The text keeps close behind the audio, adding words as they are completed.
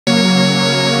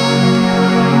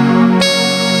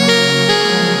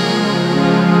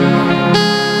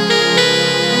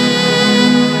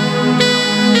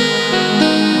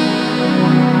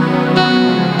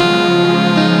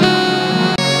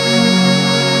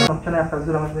Uganda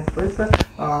Kazula Mazina Express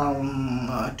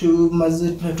tumaze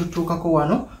tutuukako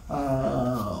wano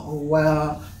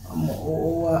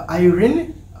wa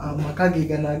Iryn makagi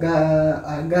ganaga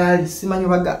agali simanyi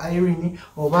baga Iryn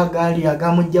oba gali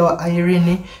agamujja wa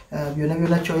Iryn byonna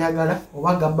byonna kyoyagala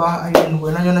oba gaba Iryn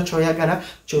byonna byonna kyoyagala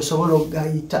kyosobola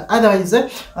okugayita. Otherwise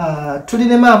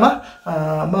tuline mama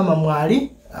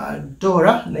mwali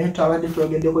Dora naye twabadde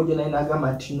twagendeko gye naye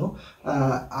n'agamba nti no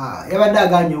yabadde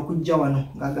agambye okujja wano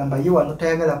ng'agamba ye wano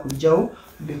tayagala kujjawo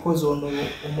because ono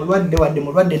omulwadde wadde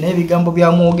mulwadde naye ebigambo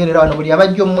byamwogerera wano buli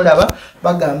abajja omulaba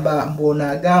bagamba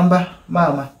mbona agamba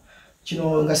maama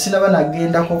kino nga sinaba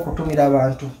nagendako okutumira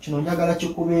abantu kino njagala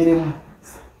kikubeeremu.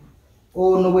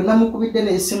 Ono bwe namukubidde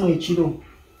n'essimu ekiro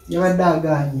yabadde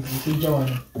aganye okujja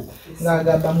wano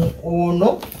ng'agamba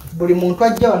ono buli muntu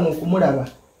ajja wano okumulaba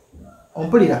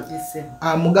ompulira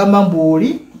amugamba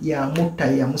mbuli ya mutta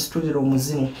ya musitulira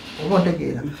omuzimu oba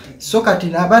ontegeera so kati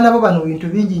n'abaana bo bano bintu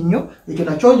bingi nnyo ekyo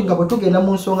nakyo nga bwe tugenda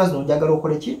mu nsonga zino njagala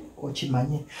okole ki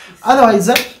okimanye.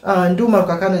 Otherwise nduma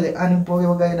kakana the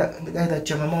unemployed the guy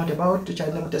that I'm about to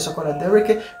challenge mu tesokola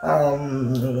Derek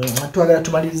twagala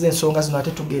tumalirize ensonga zino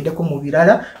ate tugendeko mu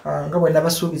birala nga bwe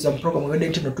nabasuubiza mu program wede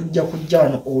nti tujja kujja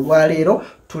wano olwaleero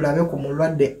tulabe ku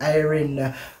mulwadde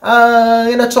Iryn.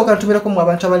 Ngenda tusooka tubeerako mu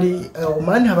abantu abali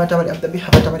Oman, abantu abali Abu Dhabi,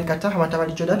 abantu abali Qatar, abantu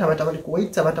abali Jordan, abantu abali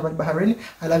Kuwait, abantu abali Bahrain.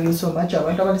 I love you so much.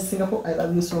 Abantu abali Singapore, I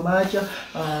love you so much.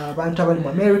 Abantu abali mu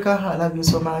America, I love you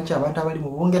so much. Abantu abali mu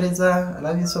Bungereza, I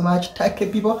love you so much. Turkey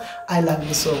people, I love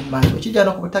you so much.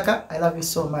 Ukijana ku Kuttaka, I love you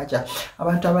so much.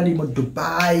 Abantu abali mu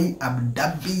Dubai, Abu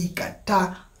Dhabi,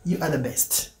 Qatar, you are the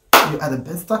best. You are the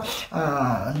best.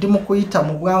 Ndi mu kuyita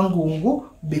mu bwangungu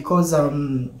because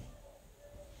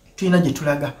tuyina gye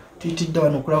tulaga tuyitidde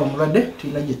wano okulaba omulwadde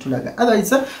tuyina gye tulaga.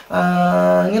 Otherwise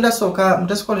ngenda sooka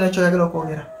mutasokola nakyo oyagala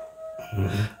okwogera.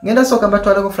 Ngenda sooka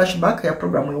mbatwaleko flashback ya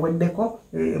program eweddeko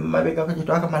mabegako gye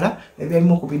twakamala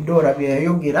ebyabimu ku bidoora bye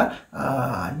yayogera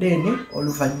then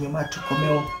oluvannyuma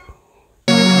tukomewo.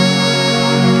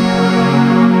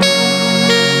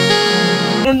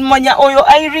 Manya oyo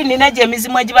Iryn naje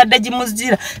emizimu egibadde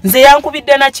gimuzira nze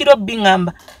yankubidde na kiro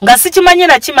bingamba nga sikimanye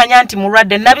na kimanya nti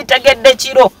mulwadde nabitegedde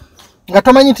kiro nga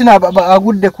tomanyi nti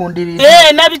agudde ku ndiri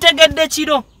nabitegedde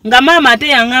kiro nga maama ate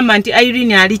yangamba nti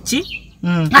Iryn ali ki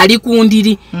ali ku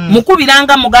ndiri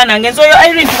mukubiranga mugana ngenzo oyo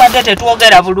Iryn tubadde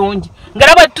tetwogera bulungi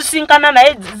ngera bwe tusinkana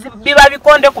naye biba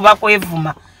bikonde kuba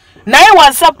kwevuma naye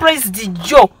wa surprised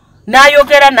jo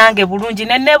nayogera nange bulungi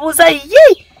nenebuuza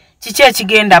yi kiki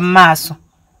ekigenda mu maaso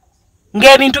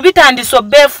ng'ebintu bitandiso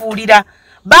beefuulira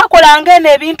bakolanga eno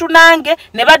ebintu nange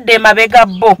ne badde emabega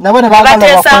bo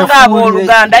bateesanga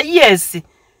abooluganda yes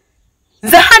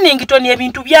nze Hannington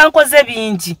ebintu byankoze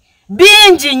bingi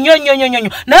nnyo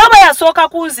naye bayasooka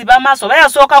kunziba amaaso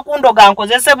bayasooka kundoga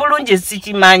nkozese bulungi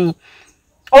sikimanyi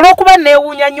olw'okuba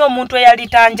neewuunya nnyo omuntu eyali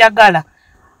tanjagala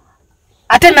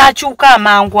ate n'akyuka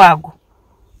amangu ago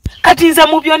kati nze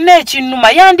mu byonna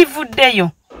ekinnuma yandivuddeyo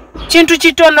kintu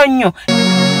kitono nnyo.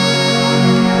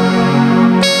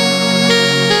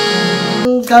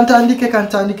 Kantandike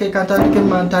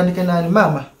nani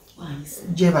mama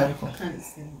Gyebaliko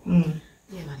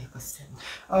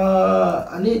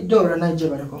ani Dora na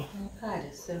Gyebaliko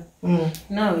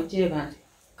nawe Gyebali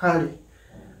kale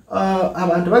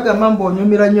abantu bagamba mbu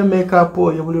onyumira nnyo makeup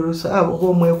oyo buli lusaawa oba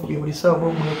omwekubi buli ssaawa oba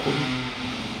omwekubi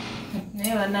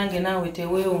naye bannange naawe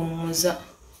teweewummuza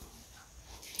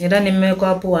era ne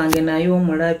makeup wange nayo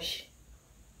omulabye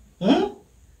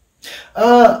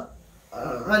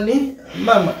ani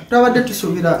mama twabadde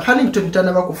tusuubira Hannington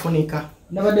tanaba kufunika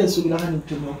nabadde nsuubira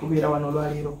Hannington okubeera wano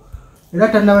olwaleero era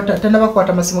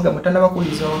tanabakwata masimu gammwe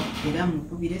tanabakulizawo era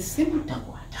mukubire essimu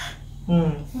takwata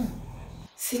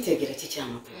sitegera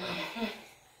kikyamutuuka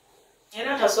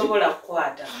era tasobola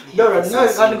kukwata Dora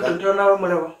nawe Hannington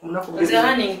tonabamulaba nze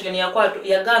Hannington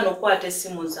yagaana okukwata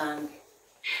essimu zange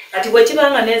kati bwe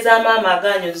kibanga neza maama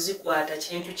aganyo zikwata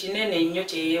kintu kinene nnyo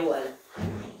kyeyeewala.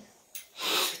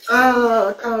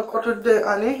 Kotodde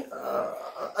ani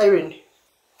Iryn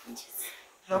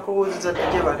nakubuuziza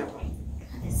Gyebaliko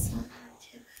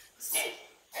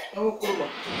okuluma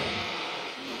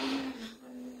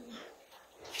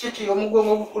kiki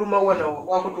omugongo ogukuluma wano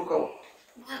wakutukawo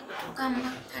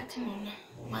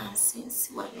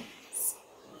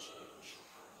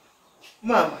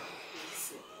mama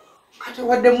kati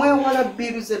wadde mwewala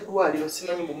bbiru z'eddwaliro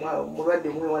simanyi mulwadde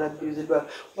mwewala bbiru z'eddwaliro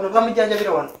wano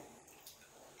bamujanjabira wano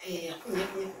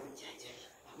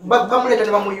bamuleeta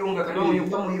ne bamuyunga kati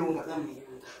bamuyunga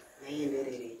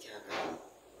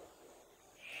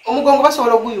omugongo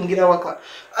basobola okuguyungira waka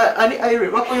ani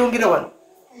Iryn bakuyungira wano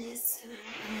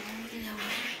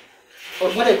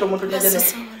baleeta omuntu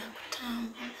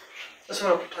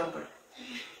tasobola kutambula.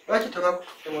 Lwaki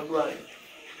tebakututte mu ddwaliro?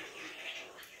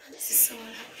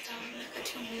 Sisobola kutambula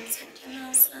kati omusajja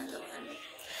n'ansanga wano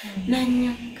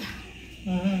n'annyonga.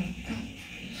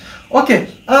 Okay,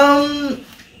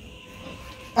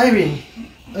 Iryn,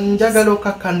 njagala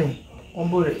okakkane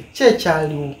ombule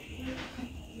kyekyaliwo.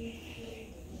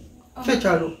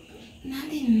 Kyekyaliwo.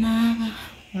 Nali naaba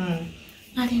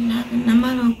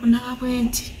namala okunaba bwe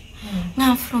nti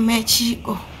nga nfuluma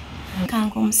ekiyigo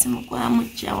kanga omuzimu gwa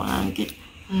mujja wange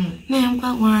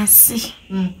nengwa wansi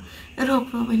era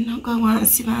okuba bwe nagwa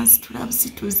wansi bansitula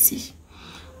busituzi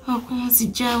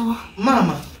okunzijawo.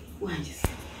 Maama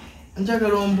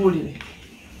njagala ombuulire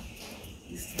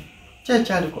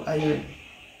kyekyaliko Iryn.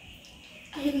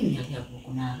 Iryn yali agwa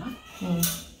okunaaba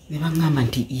ne baŋŋamba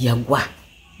nti yagwa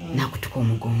n'akutuka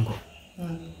omugongo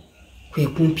kwe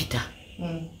kumpita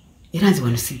era nze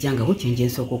wano sijjangawo kyenje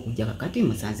nsooka okujja kakati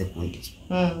musanze ku ndiri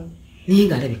naye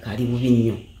ng'alabika ali bubi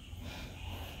nnyo.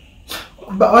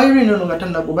 Iryn ono nga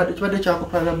tannagobadde kibadde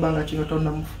kyakutwala bbanga kino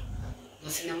tonnamufa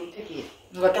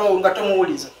nga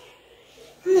tomuwuliza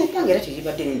tange era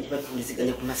tekibadde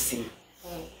batuwuliziganya ku masimu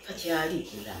kakyali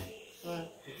kirani.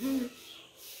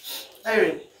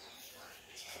 Iryn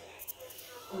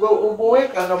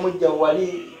bwewekanga mujja wali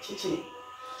kiki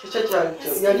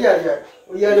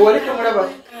yali wali tomulaba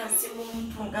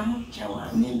nga mujja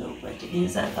wange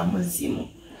n'okwetegereza akamuzimu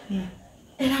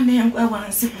era nengwa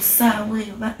wansi ku ssaawa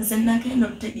eyo nze nagenda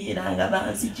okutegeera nga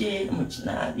banzijeeyo mu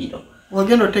kinaabiro.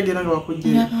 wagenda otegeera nga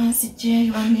wakujjeeyo? Nga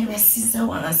banzijeeyo bamebasiza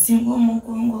wansi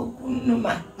ng'omugongo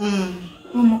ogunnuma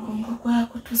omugongo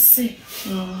gwakutuse.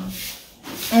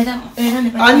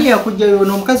 Ani yakujjayo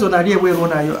n'omukazi ono ali ebweru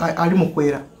nayo ali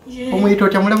mukwera omuyita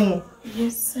otya mulamu?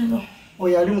 Yesebo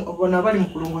oyo ali bona abali mu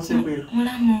kulongosa ebweru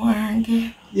mulamu wange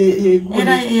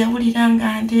era yawulira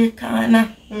nga ndeekaana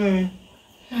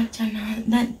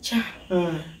najja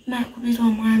nakubira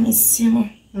omwami essimu.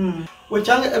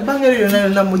 Ebbanga eryo lyonna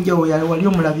lyonna mujjawo wali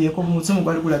omulabyeko omuzimu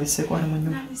gwali gulabiseeko wali mu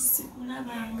nnyumba?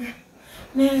 Nabisigulabanga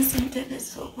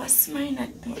nensintegesa okuba simanyi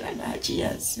naddoola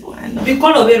nakiyazi wano.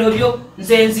 Bikolobero byo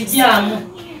nze nzijjaamu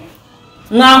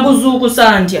nga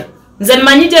nguzuukusa ntya nze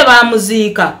mmanyi gye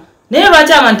baamuziika naye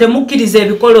lwaki abantu temukkiriza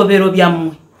ebikolobero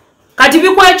byammwe kati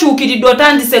bikwekyukiridde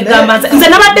otandise egamba nze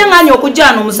nabadde nganya okujja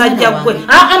wano omusajja gwe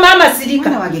maama sirika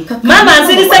maama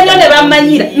nsirise nnyo ne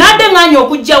bammanyira nadde nganya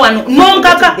okujja wano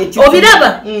nonkaka obiraba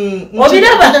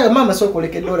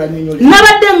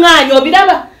nabadde nganya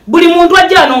obiraba buli muntu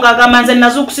ajja wano ng'agamba nze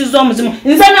nazuukusiza omuzimu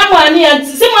nze namwani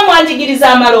si mwe mwanjigiriza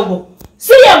amalogo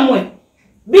si yammwe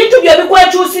bintu byo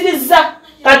bikwekyusiriza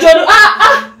kati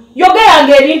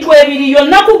yogeranga ebintu ebiriyo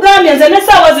nakugambye nze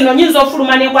n'essaawa zino nyinza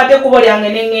ofuluma nenkwata ekkubo lyange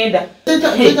neŋŋenda.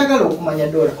 Kyetagala okumanya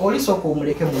Dora olisooka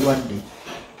omuleke mulwadde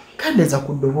kendeeza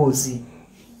ku ddoboozi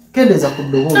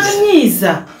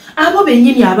anyiiza abo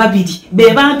bennyini ababiri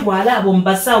be bantwala abo mu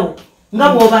basawo nga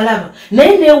bw'obalaba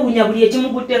naye neewuunya buli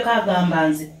ekimuguddeko agamba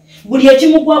nze buli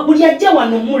ajja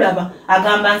wano mulaba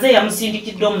agamba nze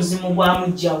yamusindikidde omuzimu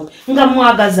gwamujjawe nga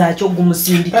mwagaza akyo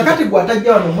gumusindikira. Kakati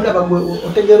gwatajja wano mulaba gwe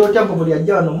otegeera otya ngo buli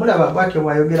ajja wano mulaba bwatyo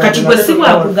bwayogera. Kati gwe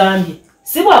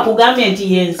si bwakugambye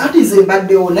nti yensi. Ati nze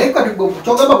mbaddewo naye kati gwe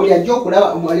kyogamba buli ajja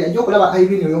okulaba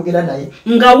Iryn oyogera naye.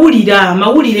 Ngawulira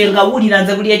amawulire ngawulira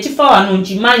nze buli ekifa wano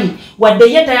nkimanyi wadde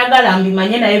ye tayagala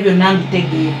mbimanye naye byonna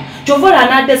mbitegeera. Kyovola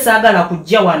anadde saagala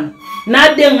kujja wano.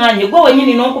 Nadde nganye gwe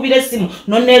wenyini n'okubira essimu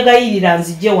n'onneegayirira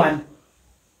nzije wano.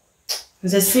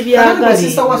 Nze sibyagala.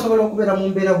 Sisa wasobola okubeera mu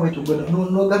mbeera bwetu gwe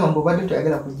n'ogamba mbobadde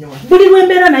toyagala kujja wano. Buli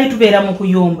lw'embeera naye tubeera mu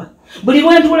kuyomba. Buli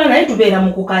lwentuula naye tubeera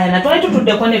mu kukaayana. Twali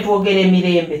tutuddeko ne twogera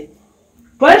emirembe.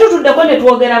 Twali tutuddeko ne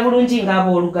twogera bulungi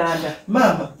ng'abooluganda.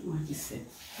 Maama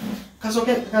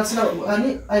kasoke kasina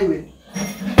ani Iryn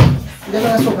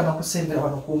njagala sooka nakusembera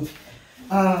wano kumpi.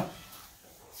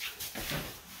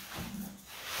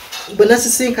 Bwe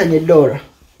nasisinkanye Dora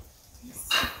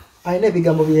alina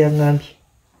ebigambo bye yaŋŋambye.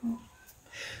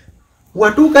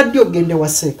 Watuuka ddi ogende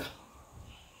waseeka?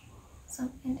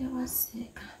 Sogende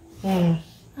waseeka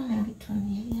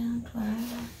ebitoni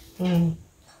ebyantwala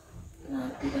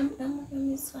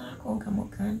namunyumizaako nga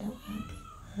muganda wange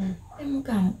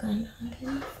muganda wange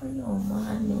nafunye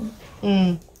omwami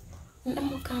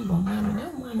namugamba omwami naye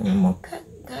omwami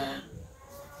mugagga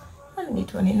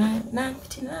bitoni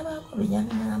nampiti n'abaako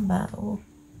byeyaŋŋambaawo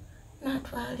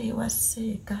natwala ewa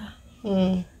seeka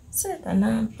seeka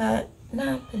nampa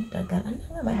eddagala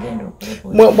naye bagenda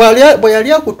okulekola. Bwe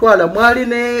yali akutwala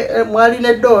mwali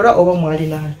ne Dora oba mwali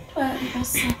nani? Twali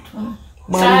basatu.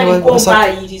 Saaliko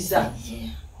mbaayiriza.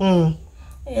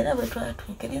 Era bwe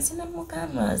twatuukiriza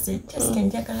namugamba nze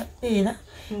njagala kubeera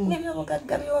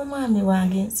ng'ebyobugagga by'omwami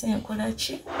wange nsi enkola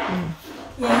ki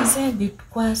Yazedi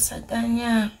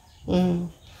tukwasaganya.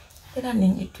 Era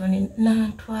n'engitoni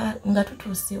n'antwala nga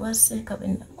tutuusiwa Seeka bwe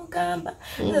namugamba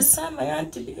esama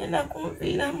yanti bigenda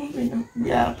kunviiramu bino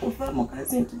byakufa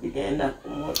mukazi nti bigenda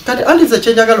kumuta. Kati andize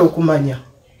kyenjagala okumanya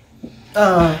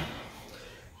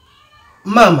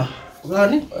mama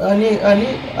ani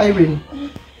Iryn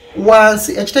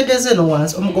wansi ekitegeeze no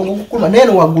wansi omugongo gukuluma naye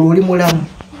no waggulu oli mulamu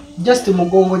just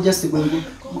mugongo just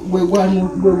gwe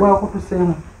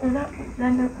gwakutuseemu. Era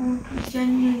kuntujja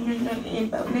nnyo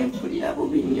nemba nempulira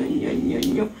bubi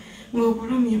nnyo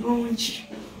ng'obulumi bungi.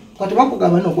 Kati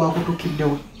bakugamba no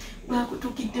gwakutukiddewo.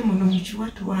 Gwakutukidde muno mu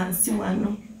kiwatu wansi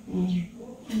wano.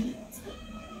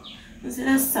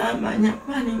 Nzira saamanya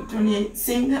kuba n'entoni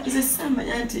singa nze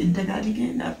saamanya nti eddagala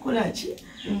ligenda kukola ki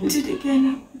nti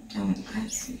ligenda kutta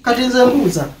mukazi. Kati nze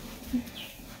mbuuza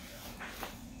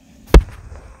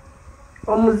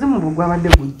omuzimu bwe gwabadde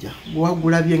gujja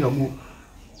gwagulabye nga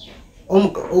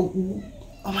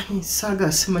amanyi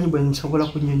saaga simanyi bwe nsobola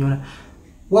kunnyonnyola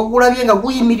wagulabye nga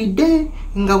guyimiridde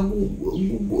nga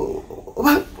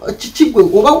oba kikigwe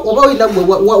oba olina gwe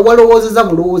walowoozeza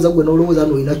bulowooza gwe n'olowooza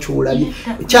n'olina kyolabye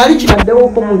kyali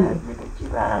kiraddewoko mu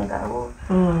kibangawo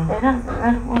era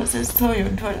nalowoozesa oyo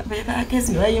ntola be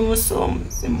bagezi bayimusa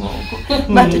omuzimu ogwo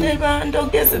batire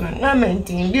bandogeze baŋŋambe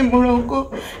nti ndi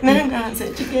mulogo naye nga nze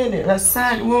ekigendera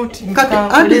saaliwo nti kati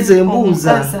andize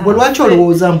embuuza bwe lwaki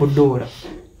olowooza mbu Doola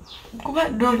kuba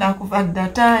Doola kuva dda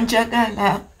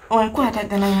tanjagala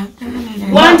wankwatagana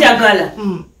wanjagala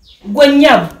gwe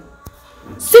nnyabo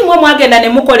si mwe mwagenda ne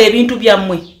mukola ebintu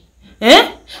byammwe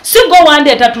si gwe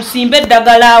wandeeta tusimbe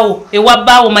eddagalawo ewa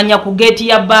bbaawo manya ku geeti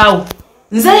ya bbaawo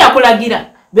nze yakulagira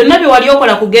byonna bye wali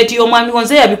okola ku geeti y'omwami wo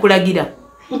nze yabikulagira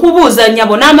nkubuuza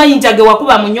nnyabo n'amayinja ge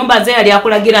wakuba mu nnyumba nze yali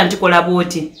akulagira nti kola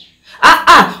bwoti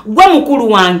gwe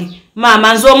mukulu wange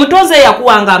maama nze omutonze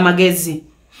yakuwanga amagezi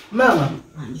maama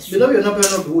bino byonna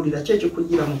byonna okuwulira ki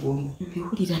ekikugira mugongo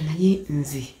mbiwulira naye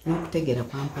nze n'okutegeera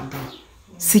kwampadde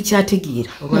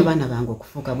sikyategeera olw'abaana bange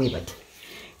okufuuka bwe bati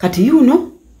kati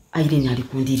yuno Iryn ali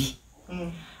ku ndiri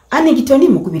anegitoni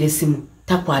mukubira essimu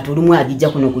takwata olumu agijja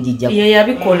kuno okugijjako ye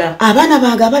yabikola abaana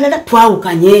bange abalala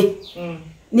twawukanye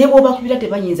ne bw'obakubira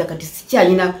tebayinza kati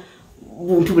sikyalina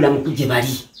buntu bulamu ku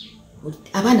Gyebali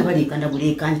abaana baleekana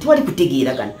buleekani tewali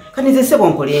kutegeeragana kati nze sebo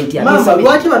nkole ntya mama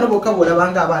lwaki bano bokka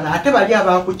bw'olabanga abaana ate bali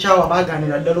abakukyawa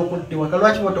baaganira ddala okuddiwaka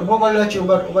lwaki lwaki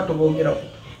oba tobogerako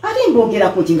ate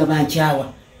mbogerako ki nga bankyawa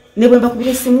ne bwe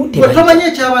mbakubira essimu tomanye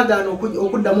ekyabagaana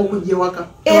okuddamu okujja ewaka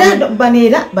era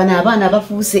bano abaana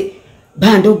abafuuse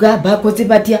bandoga bakoze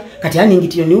batya kati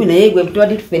anengitiro niwe naye gwe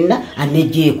mutwali ffenna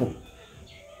anejjeeko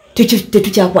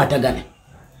tetukyakwatagana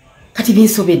kati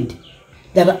binsobedde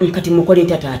daba kati mukole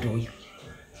ntya taata oyo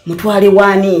mutwale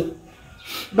waani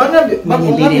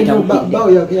bawo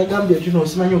yagambye nti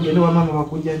nosimanyi ogende wa maama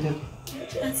bakujjanjabi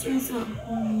asinza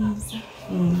okuwumiza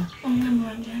omwana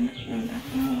wange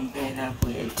mbeera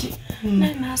bweti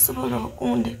naye nasobola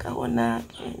okundekawo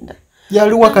n'agenda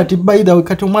yaliwo kati by the way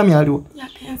kati omwami aliwo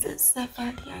yagenze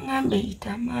safaari yaŋŋamba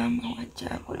eyita maama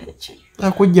wajja akole ki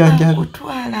akujjanjabi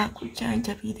akutwala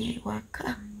akujjanjabira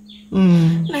ewaka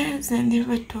naye nze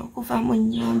ndibwedde okuva mu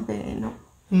nnyumba eno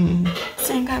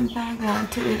singa mpanga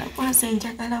ntereera kwanse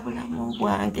njagala bulamu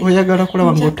bwange oyagala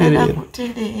kulaba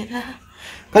ngaotereera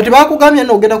kati bakugambye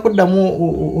n'ogenda kuddamu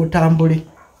otambule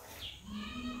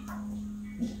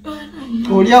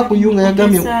oli akuyunga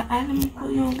yagambye ali mu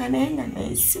kuyunga naye nga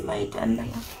naye simanyi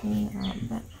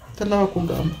tannaba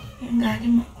kugamba nga ali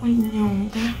mu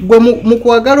kunyunga gwe mu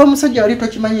kwagala omusajja wali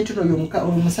tokimanyi nti oyo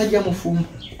omusajja mufumbo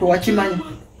towakimanyi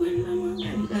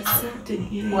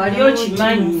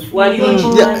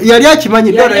yali akimanyi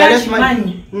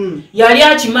yali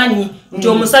akimanyi nti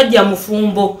omusajja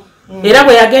mufumbo era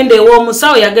bwe yagenda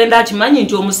ew'omusawo yagenda akimanyi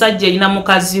nti omusajja erina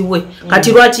mukazi we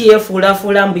kati lwaki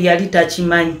yeefuulafuula mbu yali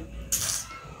takimanyi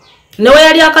newe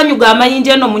yali akanyuga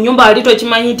amayinja eno mu nyumba wali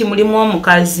tokimanyi nti mulimu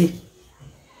omukazi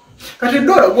kati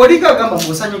Doola gwoligagamba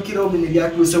ng'osanyukira omu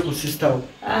nebyatuuse ku sisitawo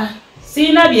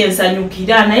siina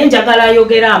byensanyukira naye njagala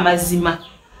ayogera amazima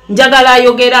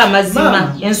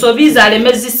ensobi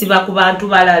zaaleme zisiba ku bantu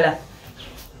balala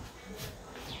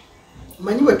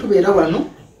manyi bwe tubeera wano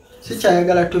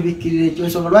sikyayagala tubikkirira ekyo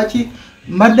nsonga lwaki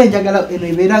mbadde njagala eno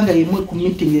ebeera nga yemwe ku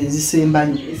meeting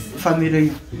ezisembanyi famire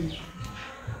yo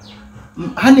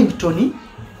Huntington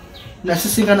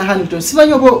nasisinkana Huntington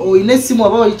simanyi oba olina essimu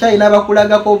oba olikyalina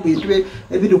abakulagako bintu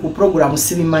ebiri ku programu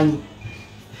sibimanyi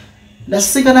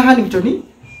nasisinkana Huntington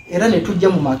era ne tujja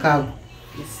mu makaago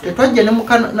tetwajja ne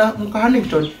muka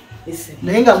Huntington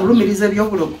naye nga mulumiriza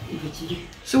ebyobulogo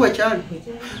si wekyali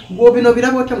gwe bino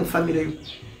biraba otya mu famire yo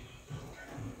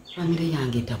famire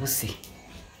yange etabuse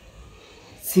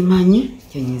simanyi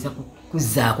kyenyinza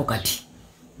kuzaako kati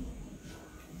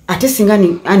ate singa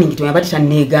ani ngitonya batita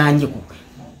neganye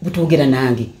butogera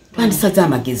nange twandisaza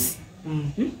amagezi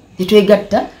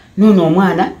nitwegatta nono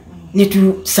omwana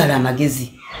nitusala amagezi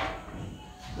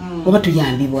oba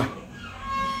tuyambibwa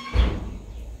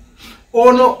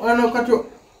ono kati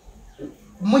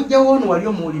mujja wono wali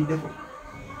omuwuliddeko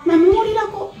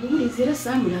namuwulirako muwulizira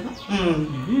samulaba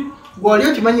gwali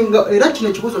okimanyi era kino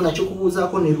ekibuzo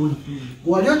nakikubuuzaako ne luli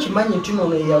gwali okimanyi nti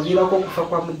nono eyaviirako okufa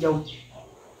kwa mujjawo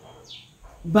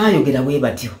bayogera bwe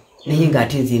batyo naye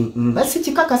ng'ate nze mba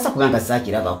sikikakasa kubanga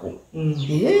saakirabako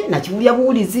nakiwulya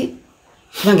buwulizi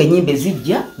kubanga ennyimba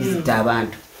ezijja ezita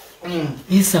abantu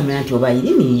ensamula nti oba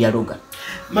Iryn yaloga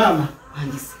maama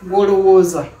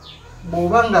gwolowooza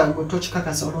bw'oba nga gwe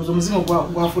tokikakasa olowooza omuzimu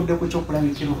gwafudde ku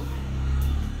kyokulabikiro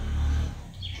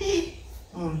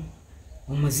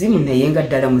omuzimu naye nga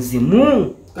ddala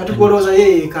muzimu kati gwolowooza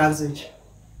ye yeekanze ki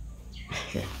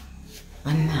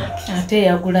ate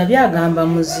yagula byagamba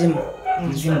muzimu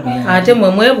ate mwe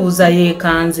mwebuuza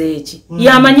yeekanze eki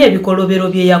yamanye ebikolobero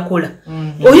bye yakola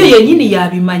oyo yennyini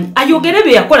yabimanyi ayogere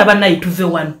bye yakola bannaye tuve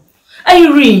wano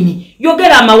Iryn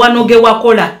yogera amawano ge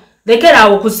wakola lekera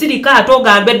awo kusirika ate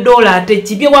ogambe $1 ate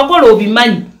ki bye wakola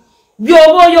obimanyi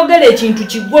byoba oyogera ekintu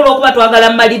kiggwola okuba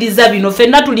twagala mmaliriza bino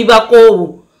ffenna tuli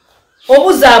bakoowo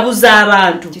obuzaabuza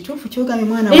abantu kituufu kyogambye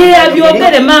mwana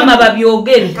byogere maama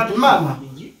babyogere kati maama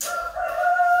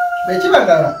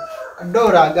bekibagala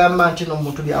 $1 agamba nti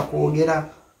n'omuntu byakwogera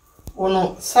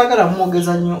ono saagala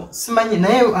mwogeza nnyo simanyi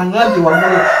naye angambye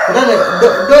waggulu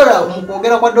 $1 mu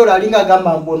kwogera kwa $1 alinga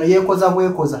agamba mbu ono yeekoza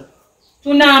bwekoza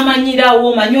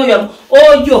tunaamanyirawo manyi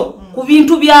oyo ku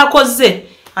bintu byakoze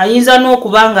ayinza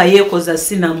n'okuba nga yeekoza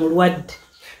sinamulwadde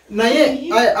naye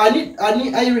ani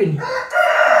Iryn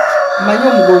manyi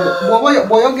omugongo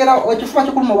bw'oyogera ekifuba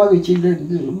kikulumu oba bikidde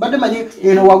mbadde manyi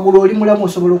eno waggulu oli mulamu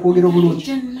osobola okwogera obulungi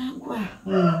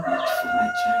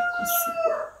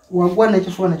wagwa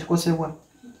n'ekifuba nekikosebwa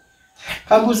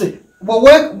kambuze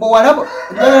bwewalaba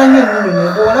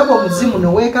omuzimu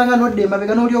neweekanga n'odda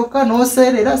emabega n'olyoka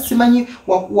n'oseerera simanyi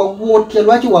wagwa otya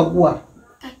lwaki wagwa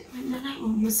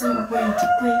omuzimu bwe nti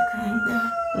kwekanga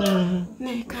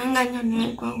nekanga nnyo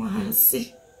negwa wansi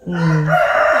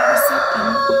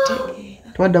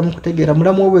twaddamu kutegeera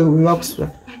mulamu obwe bwe bakusula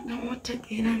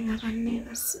namutegeera nga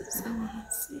bannebasiza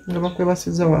wansi nga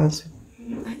bakwebasiza wansi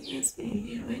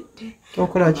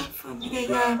okolaki famire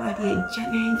y'abali ejja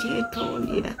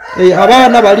nenjetondera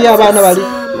abaana bali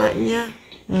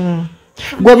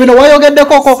gwe bino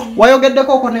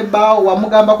wayogeddeko ne bbaawo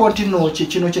wamugambako nti noki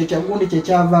kino kyekyagundi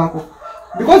kyekyavaako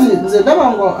because nze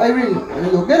ndaba nga Iryn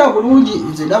yogera bulungi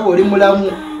nze ndaba oli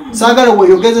mulamu saagala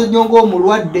weeyogeze nnyo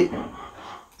ng'omulwadde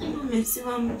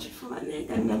mesiba mu kifuba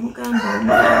neganda mugamba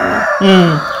omwana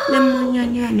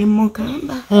nemunyonyola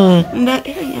nemugamba nda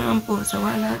era yambuuza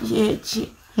walabye eki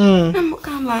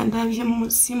namugamba ndabye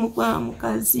musimu gwa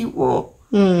mukazi wo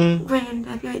gwe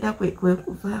ndabye era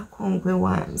kwekuvaako ngwe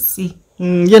wansi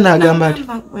ye n'agamba ati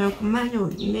kumanya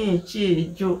olina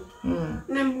ekyejo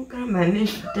nemugamba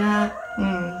nedda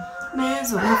naye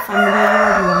nze oba famire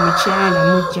y'oli omukyala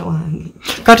mujja wange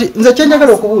kati nze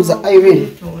kyenjagala okubuuza Iryn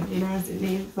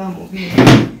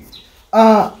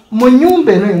mu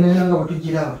nnyumba eno yonna nga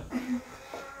bwetugiraba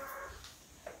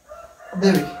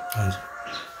David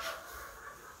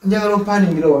njagala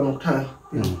ompaningira wano okutala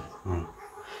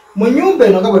mu nnyumba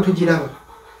eno nga bwetugiraba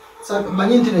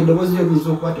manyi nti neddoboozi lyo biza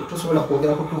okuba tosobola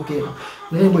kwogera kutuuka eno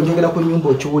naye bwenjogera ku nnyumba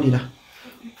okiwulira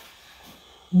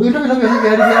bintu bino byonna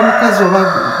byali bya mukazi oba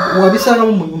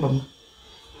wabisangamu mu nnyumba mu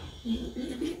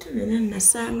ebintu byonna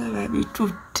nasanga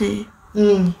babitutte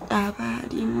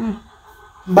abaalimu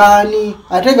baani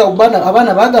ate nga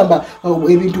abaana bagamba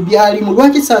ebintu byalimu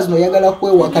lwaki saa zino oyagala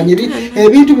kwewakanya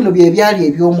ebintu bino bye byali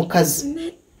eby'omukazi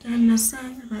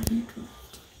nasanga babitutte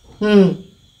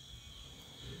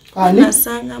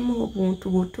nasangamu obuntu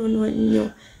butono nnyo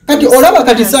kati olaba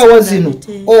kati saawa zino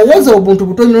owoza obuntu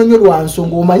butono nnyo lwa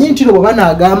nsonga omanyi nti no bwe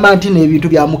banaagamba nti n'ebintu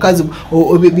bya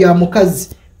mukazi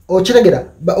okiregera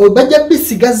bajja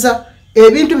bisigaza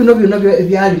ebintu bino byonna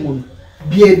ebyali muno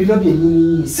bye bino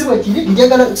byennyini si bwe kiri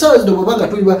njagala saawa zino bwe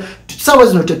banga saawa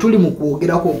zino tetuli mu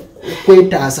kwogerako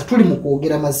kwetaasa tuli mu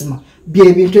kwogera mazima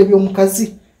bye bintu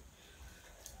eby'omukazi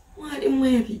mwalimu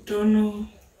ebitono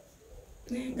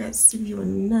nenga si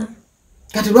byonna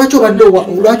kati lwaki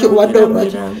obadde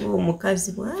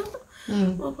omukazi bwaba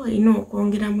oba olina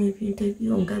okwongeramu ebintu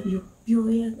ebyo nga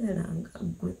byoyagala nga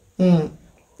gwe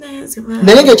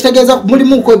naye ng'ekitegeeza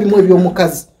mulimuko ebimu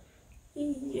eby'omukazi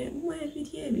mu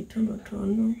ebiri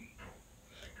ebitonotono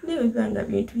Newe banga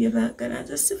bintu byebagala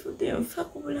nze sifudde nfa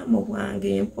ku bulamu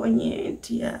bwange emponye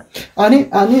ntya. Ani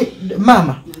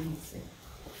mama.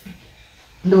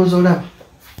 Ndowooza olaba.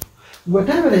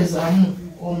 Gweteeberezaamu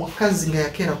omukazi nga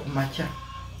yakeera ku makya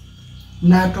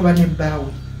n'atoba ne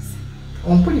bbaawe.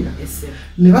 Ompulira?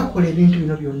 Ne bakola ebintu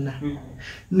bino byonna.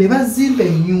 Ne bazimba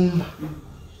ennyumba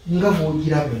nga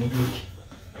bw'ogiraba enjuki.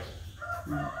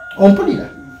 Ompulira?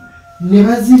 Ne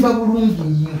bazimba bulungi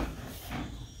nnyo.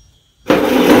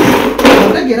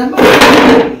 Otegeera mama?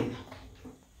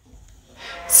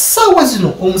 Ssaawa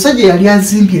zino omusajja yali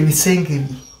azimbye ebisenge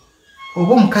bye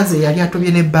oba omukazi yali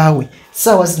atobye ne bbaawe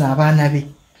ssaawa zino abaana be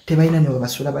tebalina ne we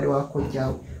basula bali wa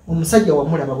kojjaawe. Omusajja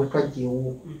wamulaba bwe twajja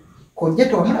ewo. Kojja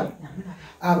tewamulaba?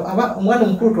 Omwana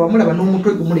omukulu tewamulaba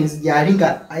n'omutwe gumulenzi gy'ali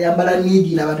nga ayambala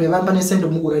niigiina abantu bebamba n'esente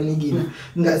omugula niigiina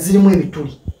nga zirimu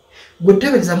ebituli. Gwe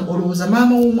teebereza olowooza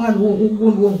maama w'omwana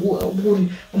ogundi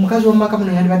omukazi w'omumaka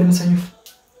muno yandibadde musanyufu?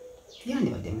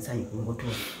 Yandibadde musanyufu mu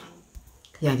butuufu.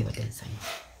 Yandibadde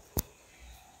musanyufu.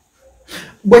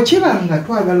 Bwe kiba nga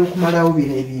twagala okumalawo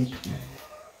bino ebintu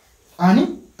ani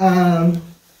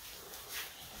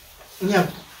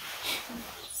nyabu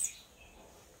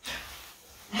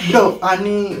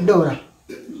Dora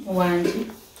wangi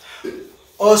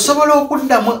osobola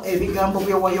okuddamu ebigambo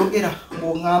bye wayogera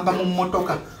ng'oŋŋamba mu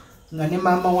mmotoka nga ne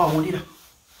maama waawulira?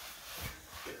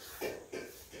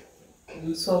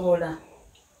 nsobola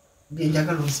bye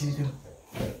njagala onsibiremu.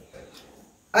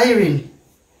 Iryn,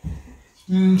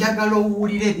 njagala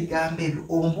owulire ebigambo ebyo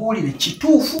ombuulire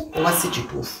kituufu oba si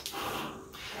kituufu.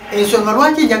 Ensonga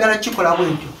lwaki njagala kikola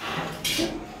bwentyo,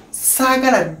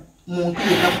 saagala muntu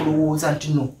yenna kulowooza nti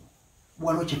no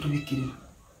waliwo kye tubikkirira.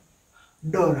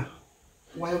 Dora,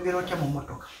 wayogera otya mu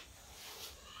mmotoka?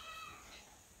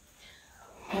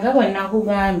 nga bwe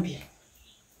nakugambye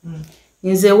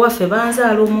nze ewaffe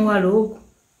banzaala omuwala ogwo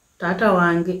taata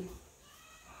wange.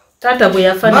 Taata bwe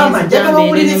yafa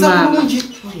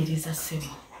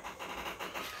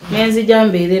nenzija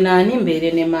mbeere naani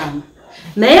mbeere ne maama.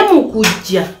 Naye mu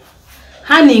kujja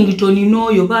Hannington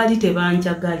n'oyo baali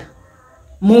tebanjagala.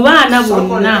 Mu baana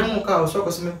bonna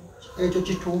ekyo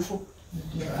kituufu.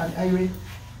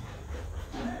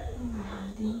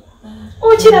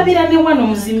 okirabira ne wano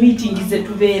mu zi meeting ze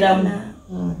tubeeramu.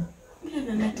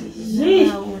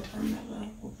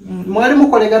 Mwali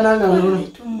mukolegana nga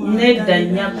nedda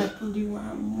nnyabo.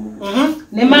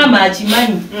 Ne maama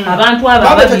akimanyi abantu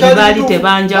ababiri baali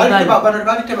tebanjagala.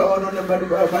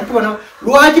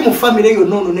 Lwaki mu famire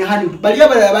yonna ono ne Hannington bali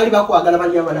abalala baali bakwagala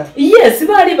bali abalala? Yes,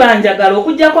 baali banjagala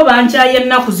okujjako bankyaye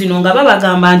ennaku zino nga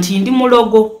babagamba nti ndi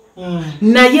mulogo.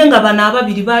 Naye nga bano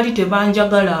ababiri baali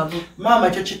tebanjagala abo. Maama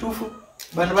kyo kituufu?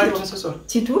 Bano baali bamusosola?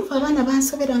 Kituufu abaana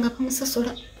bansobera nga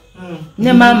bamusosola.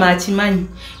 Ne maama akimanyi.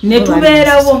 Ne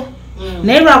tubeerawo.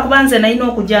 Naye lwakuba nze nalina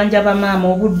okujanjaba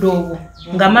maama obudde obwo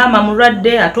nga maama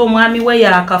mulwadde ate omwami we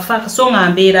yaakafa so nga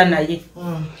mbeera naye.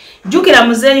 Jjukira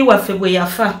muzeeyi waffe bwe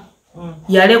yafa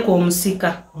yaleka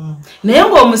omusika. Naye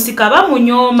ng'omusika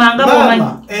bamunyooma nga bwomanyi.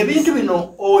 Ebintu bino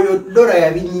oyo Dora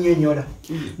yabinnyonnyola.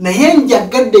 Naye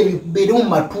njagadde biri mu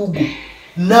matuugo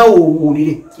naawe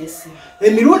owulire.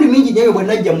 Emirundi mingi nyewe bwe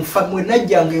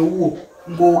najjanga ewuwo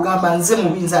ng'ogamba nze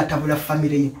mubi nze atabula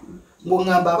famire ye.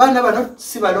 Ng'ogamba abaana bano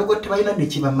si balogo tebalina ne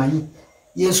kibamanyi.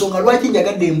 Yensonga lwaki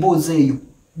njagadde emboozi eyo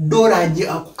Dora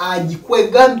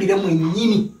agikwegambire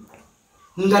mwennyini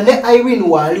nga ne Iryn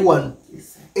waali wano.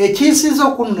 Ekinsinza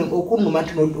okunnuma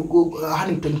nti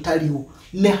Hannington taliwo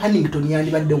ne Hannington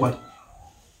yandibadde wano.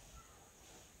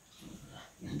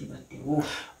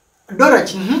 Dora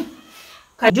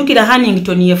kajjukira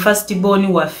Hannington ye first born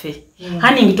waffe.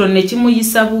 Hannington ne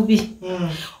kimuyisa bubi.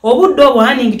 Obudde obwo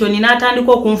Hannington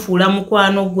n'atandika okunfuula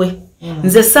mukwano gwe.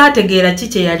 Nze saategeera ki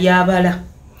kye yali abala.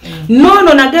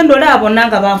 Noono nagenda olaabo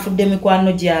nanga banfudde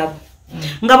mikwano gyabo.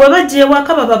 Nga bwe bajja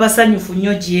ewaka baba basanyufu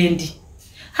nnyo gyendi.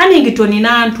 Hannington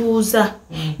n'antuuza.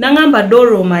 Nangamba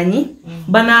Dora omanyi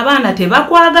bano abaana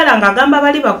tebakwagala ng'agamba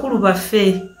bali bakulu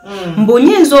baffe.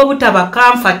 Mbunyinza obutaba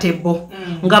comfortable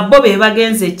nga bo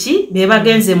bebagenze ki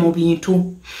bebagenze mu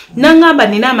bintu. Nangamba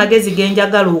nina amagezi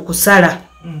genjagala okusala.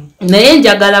 Naye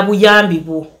njagala buyambi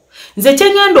bwo. Nze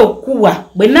kyengenda okuwa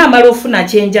bwe naamala ofuna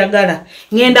kyenjagala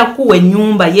ngenda kuwa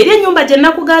ennyumba yeri ennyumba gye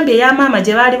nakugambye ya maama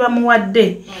gye baali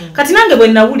bamuwadde. Kati nange bwe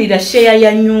nawulira share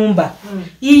ya nyumba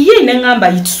iye ne ngamba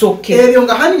it's okay. Ebyo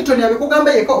nga Hannington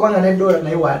yabikugamba yekka oba nga ne Dora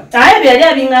naye wali? Aye byali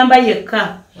abingamba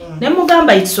yekka. Ne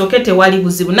mugamba it's okay tewali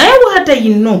buzibu. Naye wate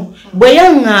yino bwe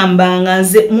yaŋŋamba nga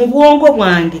nze mu bwongo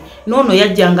bwange noono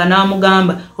yajjanga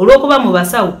n'amugamba olw'okuba mu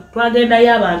basawo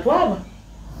twagendayo abantu abo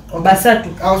basatu.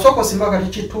 Awo soko simba kati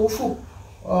kituufu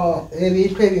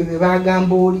ebintu ebyo bye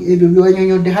bagamba oli ebyo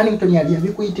byonyonyodde Hannington yali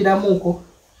yabikuyitiramuuko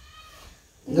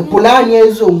pulaani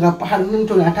ezo nga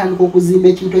Hannington atandika okuzimba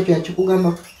ekintu ekyo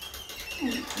yakikugamba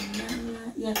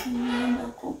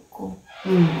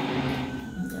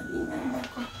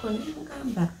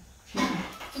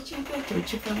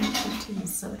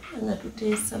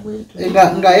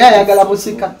nga yayagala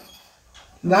busika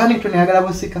nga Hannington yagala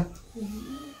busika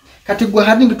kati gwe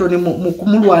Hannington mu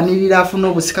kumulwanirira afuna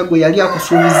obusika gwe yali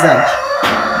akusuubiza ki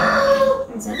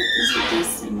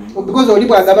because oli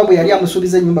bwagamba bwe yali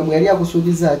amusuubiza ennyumba gwe yali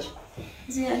akusuubiza ki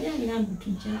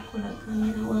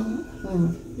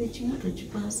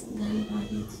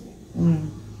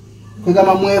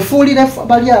kwegamba mwefuulire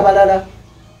bali abalala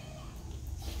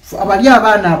abali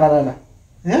abaana abalala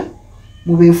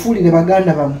mubeefuulire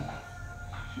baganda bamu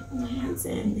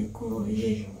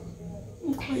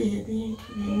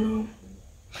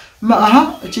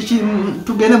kiki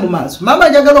tugende mu maaso mama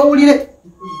njagala owulire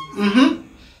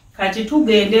kati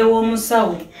tugende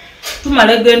ew'omusawo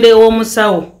tumale gende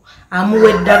ew'omusawo amuwa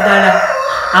eddagala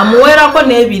amuweerako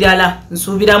n'ebirala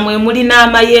nsuubira mwe muli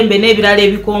n'amayembe n'ebirala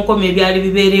ebikonkome ebyali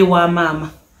bibeera ewa maama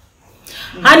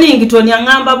Hannington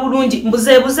yaŋŋamba bulungi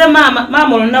mbuzeebuze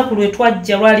maama olunaku lwe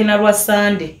twajja lwalina lwa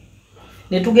Sande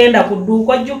ne tugenda ku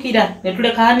dduuka ojjukira ne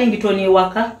tuleka Hannington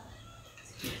ewaka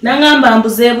naŋŋamba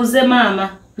mbuzeebuze maama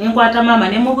ne nkwata maama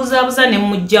ne mubuzaabuza ne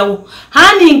mujjawo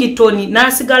Hannington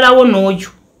n'asigalawo n'oyo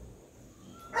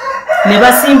ne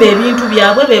basimba ebintu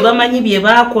byabwe be bamanyi bye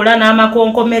baakola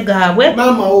n'amakonkome gaabwe.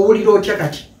 Maama owulira otya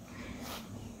kati?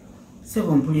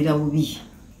 Sebo mpulira bubi.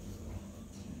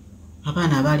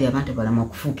 Abaana abaali abantu balama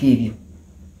okufuuka ebyo.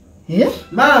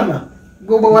 Maama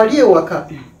gwe wali ewaka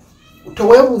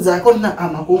toweebuuzaako na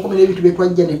amakonkome n'ebintu bye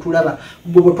twajja ne tulaba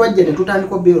gwe twajja ne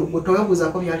tutandika obeero gwe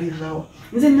toweebuuzaako byalizaawo.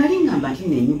 Nze nali ngamba nti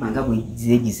n'ennyumba nga bwe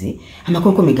zeegize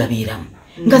amakonkome gabeeramu.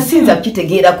 Nga sinza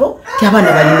kitegeerako ti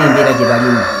abaana balina embeera gye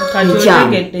balimu.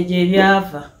 Kati gye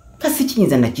byava. Kasi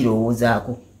kiyinza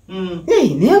nakirowoozaako.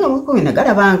 Naye nga amakonkome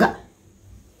nagalabanga.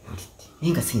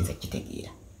 Naye nga sinza kitegeera.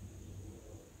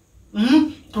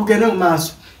 Tugende mu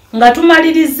maaso. Nga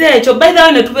tumaliriza ekyo by the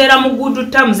way ne tubeera mu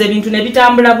good terms ebintu ne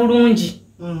bitambula bulungi.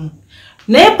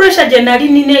 Naye pressure gye nali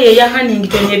nina eya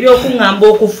Hannington ebyokuŋŋamba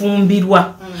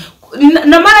okufumbirwa.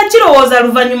 Namala kirowooza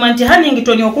luvannyuma nti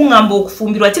Hannington okuŋŋamba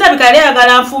okufumbirwa kirabika yali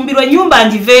ayagala nfumbirwa ennyumba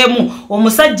ngiveemu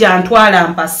omusajja antwala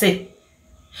mpase.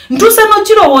 Ntuse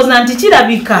n'okirowooza nti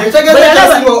kirabika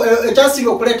ekyasinga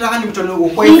okuleeta Hannington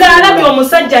ng'alabye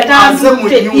omusajja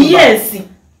tanzutte. Yes.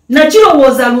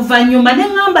 Nakirowooza luvannyuma ne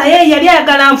ŋŋamba yali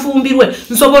ayagala nfumbirwe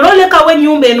nsobola olekawo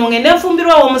ennyumba eno ngende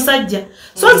nfumbirwa omusajja.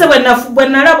 So nze bwe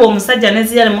nalaba omusajja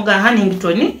nezirya ne muga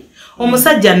Hannington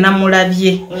omusajja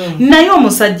namulabye naye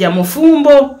omusajja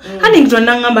mufumbo. Hannington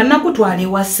naŋŋamba nakutwala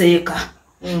ewa Seeka.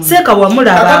 Seeka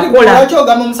wamulaba akola. Lwaki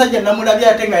ogamba omusajja namulabye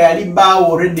ate nga yali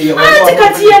bbaawo already? Ati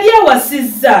kati yali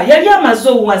awasizza, yali amaze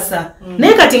owasa.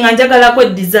 Naye kati nga njagala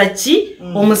kweddiza ki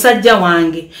omusajja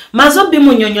wange. Mazo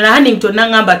bimunyonyola Hannington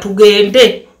naŋŋamba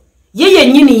tugende. Ye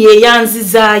yennyini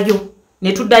yeeyanzizaayo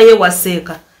ne tuddayo ewa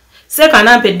Seeka. Seeka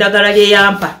nampa eddagala lye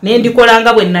yampa ne ndikola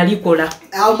nga bwe nalikola.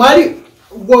 Mwali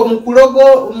gwe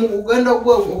mukulogo mu uganda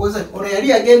gwe ono yali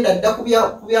yagenda dda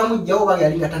kubya mujjawo oba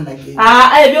yali nga tannagenda?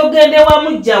 Ebyogende wa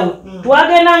mujjawo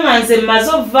twagenda nga nze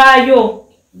mmaze ovaayo.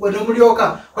 Gwe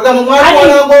nomulyoka kwagamba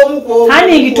mwatwalanga omu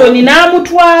Hannington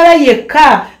n'amutwala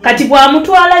yekka. Kati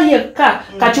bw'amutwala yekka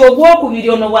kati ogwokubiri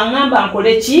ono bw'aŋŋamba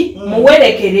nkole ki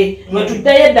muwerekere ne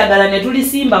tuddayo eddagala ne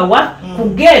tulisimba wa ku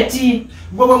geeti.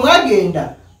 Gwe bwe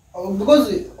mwagenda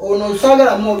because ono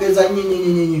saagala mwogeza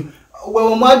nyinyinyinyinyi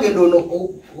gwe mwagenda ono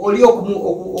oli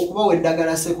okubawa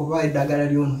eddagala se kubawa eddagala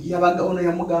lyono ono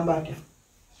yamugamba atya?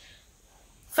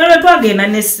 Fere twagenda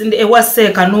ewa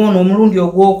Seeka n'ono omulundi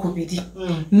ogwokubiri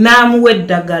n'amuwa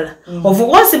eddagala. Of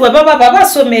course bwe baba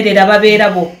babasomerera babeera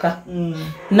bokka.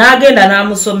 N'agenda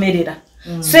n'amusomerera.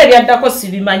 So ebyaddako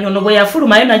sibimanyi ono bwe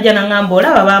yafulumayo najja naŋŋamba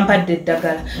olaba bampadde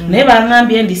eddagala. Naye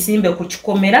baŋŋambye ndisimbe ku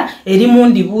kikomera erimu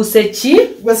ndibuuse ki?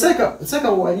 Gwe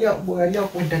Seeka bwe wali akuwa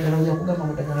eddagala yakugamba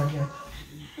mu ddagala lyaki?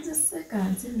 Seeka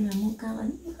nze namugamba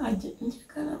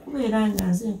njagala kubeera nga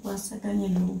nze nkwasaganya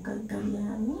n'obugagga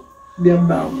byange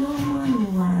byabbaawo n'omwami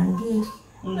wange.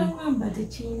 Naŋŋamba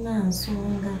tekirina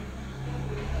nsonga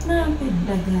nampa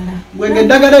eddagala. Gwe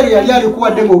eddagala eryo yali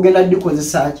alikuwadde ng'ogenda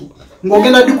ddikozesa ki?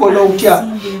 Ng'ogenda ddikola otya?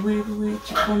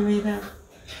 Ekikomera.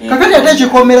 Kakati ate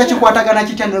ekikomera kikwatagana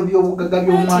kitya n'ebyobugagga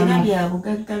by'omwami?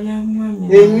 Byabugagga bya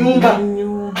mwami. Ennyumba.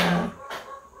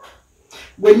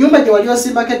 Gwe ennyumba gye wali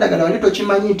osimbako eddagala wali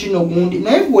tokimanyi nti n'ogundi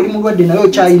naye gwe oli mulwadde naye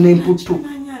okyalina emputtu.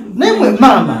 Naye mwe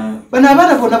maama bana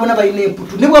abana bona bayine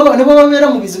emputu ne bwabera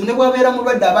mu bizibu ne bwabera mu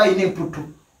lwadde abayine emputu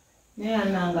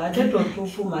nanga ate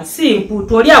tofuma si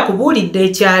mputu oli akubulidde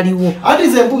ekyaliwo ati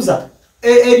ze mbuza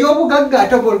eryobugagga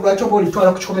ate lwaki oba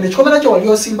olitwala ku kikomera ekikomera kyo wali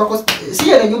osimbako si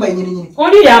yena ennyumba yenyininyini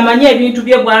oli yamanyi ebintu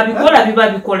bye bwabikola biba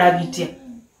bikola bitya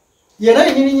yena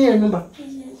yenyininyini ennyumba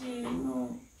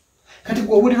kati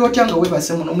gw'owulira otya nga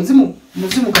weebase muno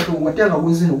muzimu kati watya nga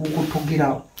guzino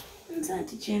gukutugirawo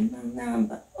nzati kyemba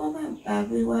ngamba oba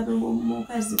abeewala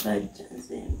omukazi bajja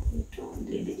nze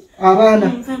ntondere abaana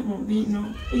nve mu bino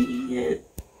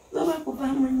baba kuva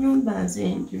mu nnyumba nze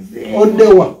njive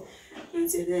oddewa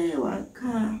nzire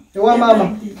ewaka ewa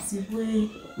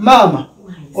maama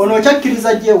ono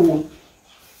okyakkiriza gyewo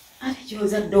ate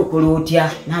kyozadde okola otya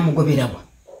n'amugoberawa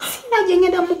sina gye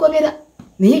ngenda mugobera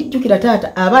naye jjukira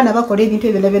taata abaana bakola ebintu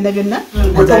ebyo byonna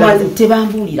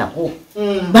tebambuulirako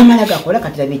bamala gakola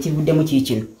kati laba ekivuddemu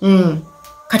kiikino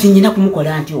kati nyina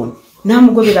kumukola nti ono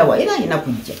n'amugoberawa era ayina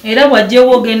kujja era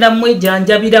bwajjewo ogenda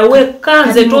mwejanjabira wekka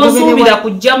nze tonsuubira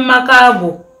kujja mu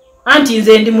makaago anti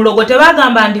nze ndi mulogo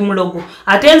tebagamba ndi mulogo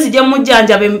ate nzije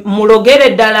mujjanjabe mulogere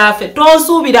ddala afe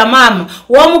tonsuubira maama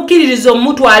w'omukkiririza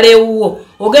omutwala ewuwo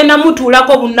ogenda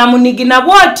mutuulako bunnamunigina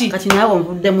bwoti kati naawe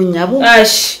onvuddemu nnyabo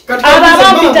abo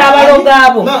abampita abalogo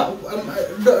abo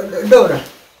Dora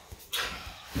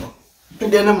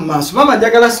tugenda mu maaso maama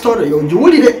njagala sitore yo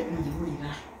ngiwulire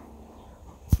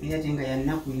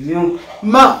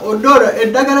Dora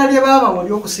eddagala lye baaba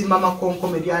olyokusimba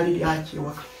amakonkome lyali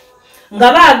lyakiwaka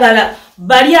nga baagala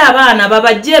bali abaana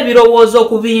babajje ebirowoozo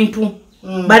ku bintu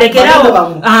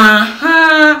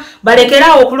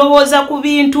balekeraawo okulowooza ku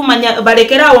bintu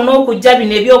balekeraawo n'okujja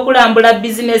bino ebyokulambula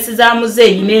bizinesi za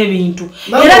muzeeyi n'ebintu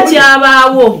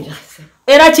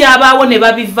era kyabaawo ne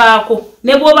babivaako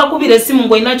ne bw'obakubira essimu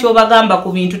ng'olina ky'obagamba ku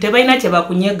bintu tebalina kye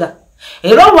bakunyega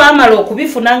era olwamala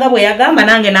okubifuna nga bwe yagamba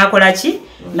nange n'akola ki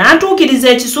n'antuukiriza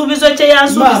ekisuubizo kye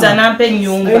yansuubiza n'ampa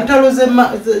ennyumba entalo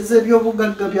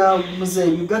z'ebyobugagga bya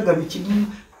muzeeyi bigagga bikimu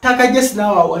taka jesi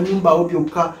nawa wanyumba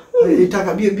byokka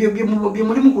taka bye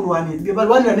mulimu kulwanira bye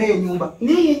balwanira naye ennyumba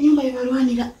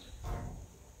yebalwanira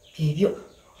ebyo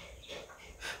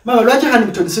mama lwaki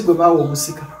Hannington sigwe baawo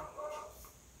obusika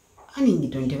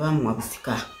Hannington tebamuwa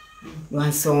busika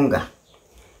lwansonga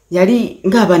yali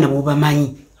ng'abaana bw'obamanyi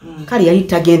kale yali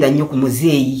tagenda nnyo ku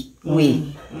muzeeyi we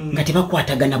nga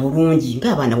tebakwatagana bulungi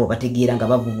ng'abaana bw'obategeera nga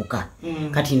bavubuka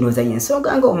kati ndooza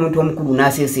y'ensonga ng'omuntu omukulu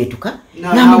n'aseeseetuka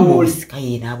n'amubusika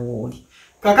ye n'abooli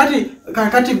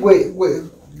kakati gwe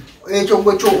ekyo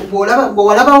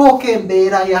bw'olabawo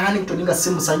embeera ya Hannington nga si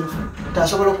musanyufu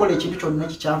tasobola okukola ekintu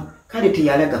kyonna kikyamu kale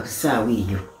teyalaga ku ssaawa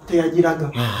eyo teyagiraga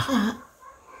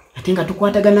ate nga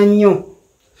tukwatagana nnyo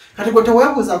kati gwe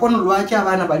teweebuuzaako no lwaki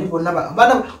abaana bali bonna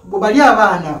bali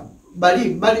abaana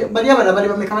bali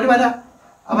bameka bali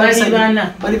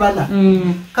bana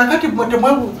kakati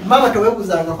mama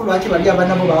teweebuuzangako lwaki bali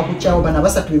abaana bo bakukyawo bana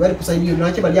basatu bali kusaidiyo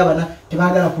lwaki bali abaana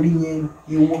tebaagala kulinnya eno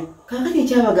ewo kakati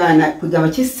ekyabagaana kwegamba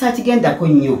kisa kigendako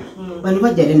nnyo bano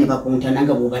bajjale ne bakuntana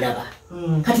nga bw'obalaba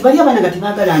kati bali abaana nga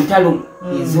tebaagala ntalo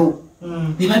ezo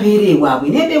ne babeera ewaabwe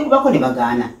naye beekubako ne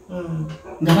bagaana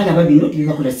nga balaba bino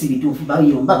tebibakola si bituufu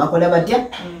bayomba bakola batya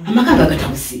amaka nga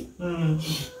gatabuse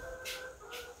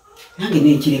nange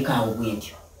nekirekaawo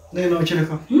bwentyo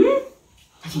nokireka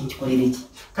kati nkikolere ki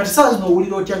kati saa zino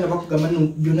owulira otya nga bakugamba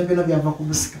byonna byava ku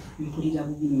busika mpulira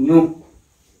bubi nnyo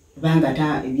kubanga ata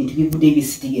ebintu bivudde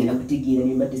ebisitigenda kutegeera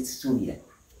byembadde sisuubira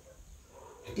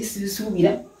ate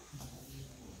sibisuubira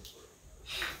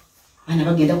baana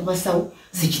bagenda ku basawo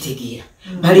sikitegeera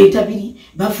baleeta biri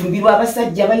bafumbirwa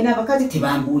abasajja balina abakazi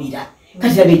tebambuulira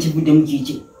kati laba ekivuddemu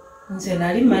kiikyo nze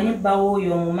nali mmanyi bbawo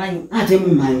oyo omumanyi ate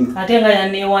mumanyi ate nga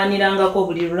yaneewanirangako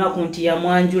buli lunaku nti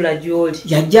yamwanjula gy'oli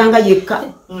yajjanga yekka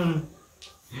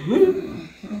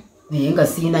naye nga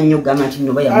siina nnyo gamba nti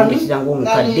nno bayamuleetera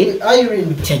ng'omukadde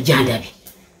kyajja ndabe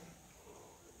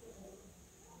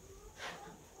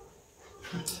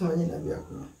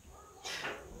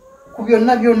ku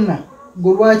byonna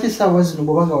gwe lwaki saawa zino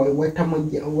bw'oba nga weta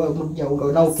mujjawo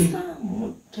nga nawukiri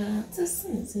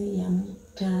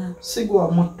sigwe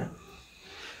wamutta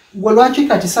gwe lwaki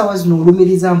kati saawa zino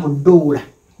olumiriza mbu Dora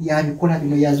yabikola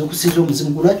bino yaza okusiza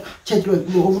omuzimu gwe lwaki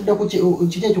ovuddeko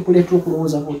kiki ekikuleetera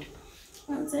okulowooza bwoti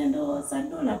nze ndowooza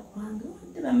Dora kwange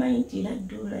tebamanyi nti era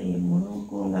Dora ye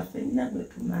mulogo nga ffenna gwe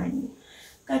tumanyi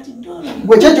kati Dora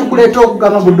gwe ki ekikuleetera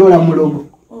okugamba mbu Dora mulogo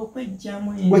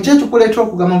okwejjamu gwe ki ekikuleetera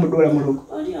okugamba mbu Dora mulogo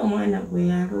oli omwana gwe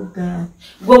yaloga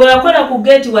gwe bwe wakola ku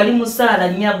geeti wali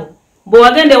musaala nnyabo bwe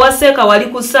wagenda ewaseeka wali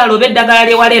kusaala oba eddagala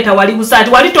lye waleeta wali kusaala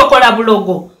ti wali tokola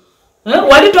bulogo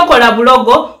wali tokola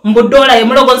bulogo mbu Dora ye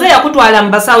mulogo nze yakutwala mu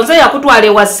basawo nze yakutwala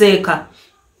ewaseeka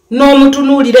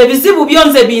n'omutunuulira ebizibu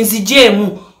byonze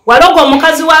binzijeemu walogo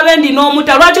omukazi w'abendi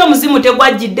n'omuta lwaki omuzimu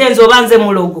tegwajjidde nze oba nze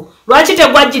mulogo lwaki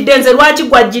tegwajjidde nze lwaki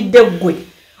gwajjidde ggwe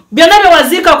byonna bye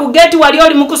waziika ku geeti wali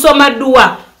oli mu kusoma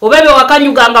dduwa oba bye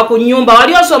wakanyuganga ku nnyumba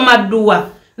wali osoma dduwa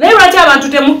naye lwaki abantu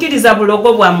temukkiriza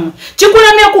bulogo bwammwe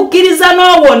kikulemye kukkiriza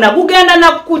n'owona gugenda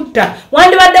nakutta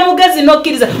wandibadde mugezi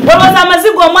n'okkiriza olowooza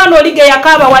amazigo omwana oli ge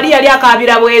yakaaba wali yali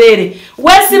akaabira bwerere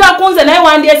weesiba kunze naye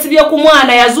wandyesibye ku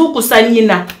mwana yazuukusa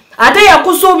nnyina ate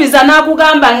yakusuubiza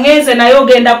n'akugamba ngenze naye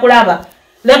ogenda kulaba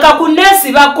leka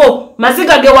kunneesibako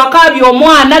maziga ge wakaabye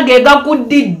omwana ge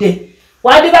gakuddidde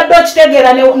wandibadde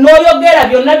okitegeera n'oyogera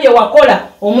byonna bye wakola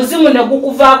omuzimu ne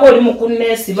gukuvaako oli mu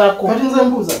kunneesibako kati nze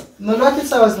mbuuza nolwaki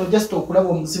essaawa zino just okulaba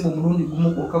omuzimu omulundi gumu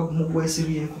gwokka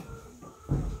gumugwesibyeko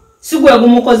si gwe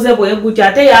gumukoze bwe gutya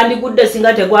ate yandigudde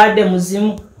singa tegwadde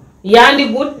muzimu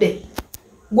yandigudde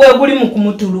gwe guli mu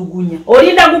kumutulugunya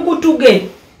olinda gukutuge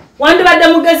wandibadde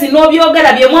mugezi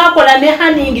n'obyogera bye mwakola ne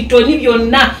Hannington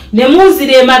byonna ne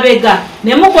muuzira emabega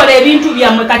ne mukola ebintu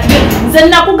byammwe kati nze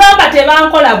nakugamba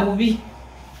tebankola bubi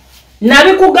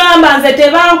nabikugamba nze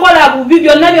tebankola bubi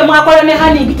byonna bye mwakola ne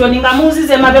Hannington nga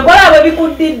muzize emabega olabwe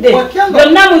bikuddidde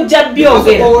byonna mujja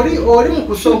byogera oli mu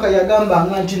kusooka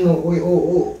yagambanga nti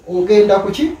ogenda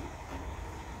kuki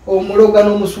omuloga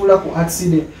n'omusuula ku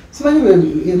accident simanyi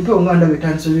empewo nga ndaba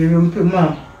etandisa byempewo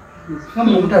maama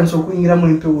kama omutandisa okuyingiramu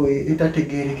empewo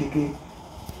etategeerekeke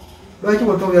lwaki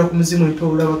bwetobeera ku muzimu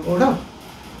empewo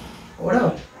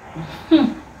olaba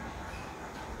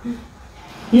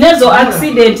nezo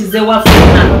accident ze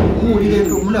wafuna muwulira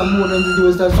empewo munamuwona enjiji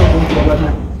wezitandisa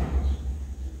okunkulabana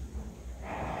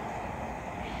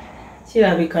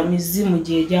kirabika mizimu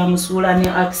gye gyamusuula ne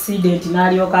accident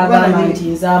n'alyoka agamba nti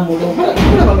nze amuloga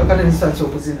kulabanga kata nezitandisa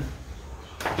okuzina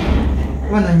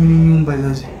kuba nanyini nyumba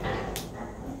yoze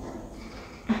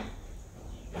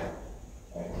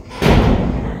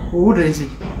owuliriza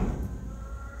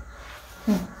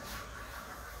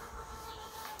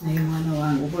naye mwana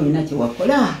wange oba olina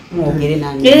kyewakola mwogere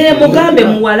nange mugambe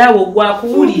muwalawo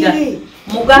gwakuwulira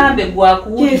mugambe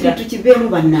gwakuwulira tukiveemu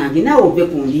bannange naawe ove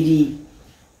ku ndiri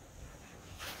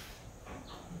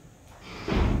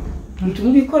nti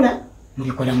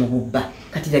mubikola mu bubba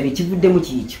kati labe ekivuddemu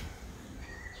kiikyo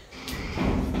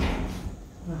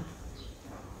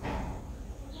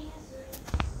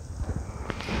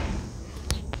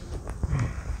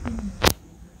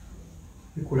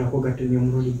bikulako gatenya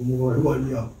omulundi gumu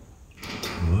wali awo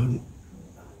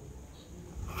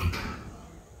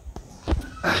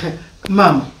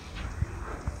maama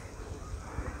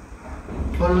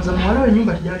olowooza muwala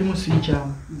wenyumba tegyalimu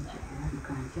sinkyamu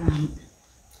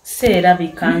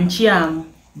seerabika nkyamu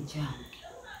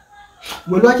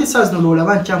gwe lwaki saa zino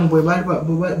lwolaba nkyamu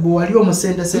bwe wali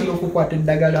omusendesende okukwata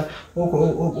eddagala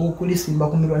okulisimba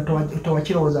ku mirwa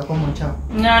tewakirowoozaako mu nkyamu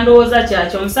nandowooza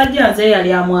kyakyo omusajja nze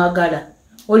yali amwagala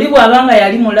oli bw'abanga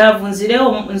yali mulaavu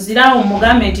nzirawo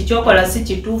omugambe nti kyokola si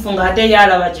kituufu ng'ate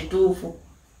yalaba kituufu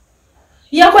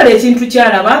yakola ekintu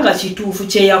kyalaba nga kituufu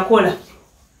kye yakola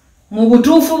mu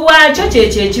butuufu bwakyo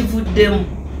kyekyo ekivuddemu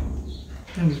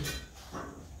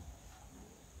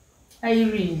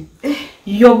Iryn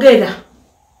yogera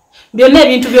byonna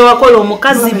ebintu byewakola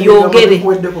omukazi byogere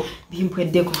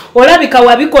bimpweddeko olabika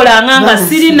wabikolanga nga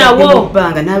siri nawo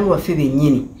bbanga naabe waffe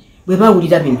bennyini bwe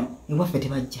bawulira bino ewaffe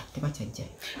tebakyajja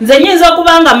nze nyinza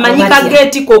okuba nga mmanyi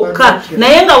kageeti kokka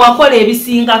naye nga wakola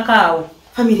ebisingako awo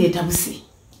famire etabuse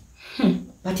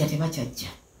batya tebakyajja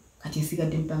kati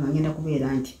nsigadde mpanga ngenda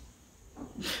kubeera nti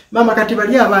maama kati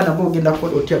bali abaana boogenda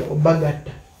kukola otya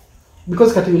obagatta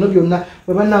because kati bino byonna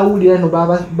bwe banawulira no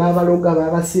babaloga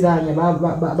babasiranya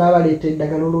babaleeta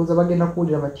eddagala olowooza bagenda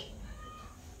kuwulira bati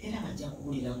era bajja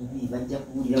kuwulira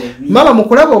bubi maama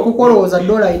mukulaba okukolowooza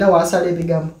dola alina waasala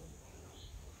ebigambo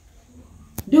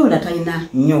dola talina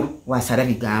nnyo waasala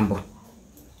bigambo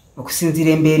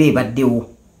okusinziira embeera ebaddewo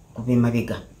kuva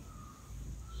emabega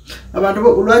abantu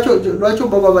lwaki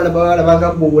oba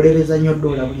balabanga gwowolereza nnyo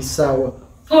dola buli ssaawa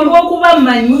olw'okuba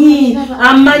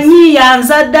amanyi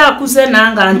yanzadde akuze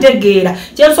nanga ntegeera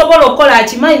kyensobola okukola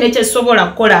akimanyi nekyesobola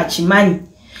kukola akimanyi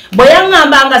bwe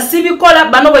yaŋŋambanga sibikola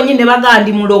bano bwenyini ne bagaa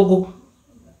ndi mulogo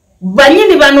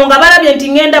banyini bano nga balabye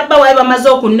nti ngenda bba waye bamaze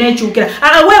okunneekyukira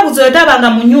weebuzo wetabanga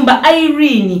mu nyumba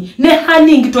Iryn ne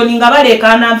Hannington nga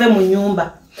baleekaana nve mu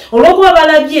nyumba olw'okuba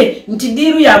balabye nti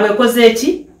diiru yaabwe ekoze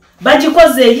eki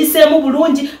bagikoze eyiseemu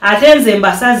bulungi ate nze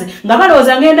mbasaze nga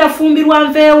balowooza ngenda fumbirwa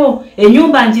nveewo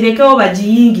ennyumba ngirekewo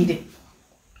bagiyingire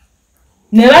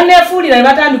ne banneefuulira ne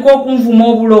batandika okunvuma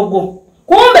obulogo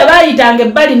kumbe baayitanga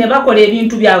ebbali ne bakola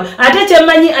ebintu byabwe ate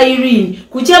kyemmanyi Iryn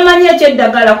ku kyemmanyi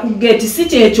ekyeddagala ku geeti si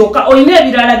kyekyokka olina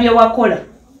ebirala bye wakola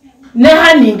ne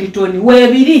Hannington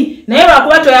webiri naye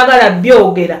lwakuba toyagala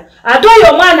byogera ate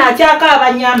oyo omwana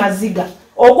akyakaaba nnyo amaziga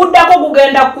okuddako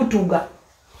kugenda kutuga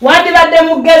wandibadde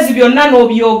mugezi byonna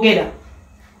n'obyogera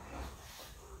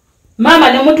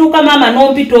maama ne mutuuka maama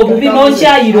n'ompita obubi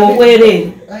n'okyayira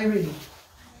obwereere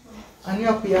ani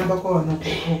akuyambako wano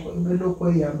ogenda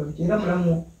okweyamba era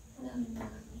mulamu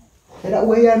era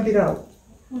weeyambirawo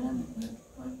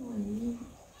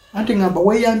anti ngamba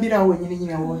weeyambirawo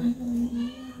wenyini awo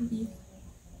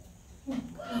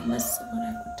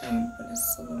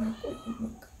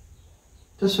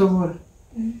tosobola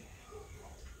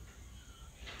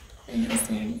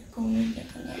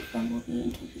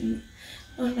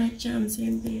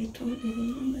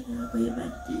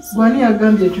gwani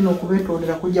yagambye kino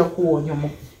okubeetondera kujja kuwonya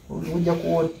kujja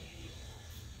kuwonya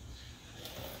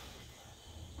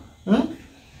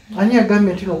ani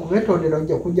yagambye kino okubeetondera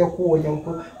kujja kuwonya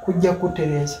kujja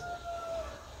kutereeza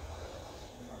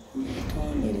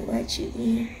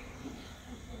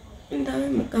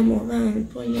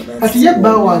kati ye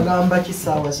bbaawo agamba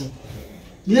kisaawa zino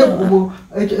ye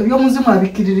ebyomuzimu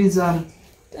abikkiririzaamu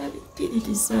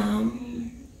tabikkiririzaamu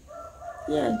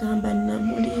yagamba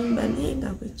namulimba naye nga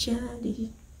bwekyali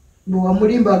bwe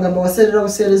wamulimba agamba waseerera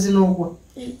buseerezi n'ogwa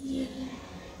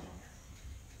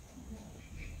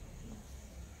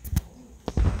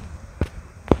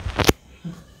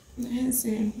naye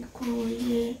nze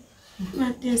mbikooye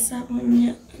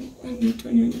baddeesabonya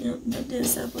ebintonyonya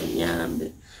baddeesabonyambe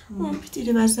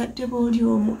ompitire bazadde booli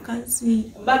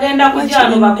omukazi bagenda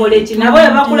kujano bakole ki nabo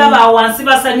bakulaba wansi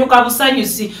basanyuka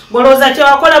busanyusi ngolooza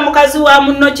kyewakola mukazi wa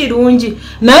munno kirungi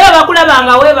naye bakulaba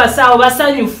nga weebasaawo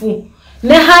basanyufu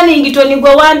ne Hannington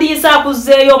gwe wandiisa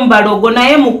akuzeeyo mu balogo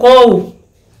naye mukoowu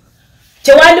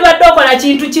kyewandibadde okola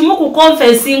kintu kimu ku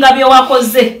konfensinga bye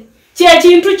wakoze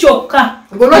kyekintu kyokka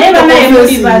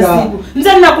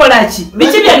nze nakola ki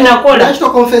biki bye nakola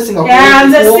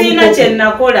nze siina kye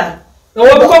nakola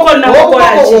obukoko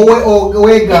nakola ki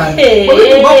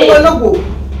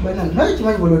naye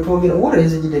kimanyi bwe lwetwogera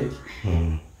wooloweza gidereki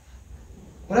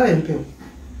olaba empewo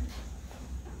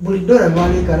buli dola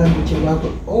lwaleekalambu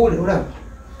kyebakola olaba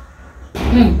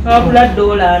wabula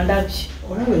dola ndabye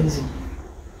olaba enzigi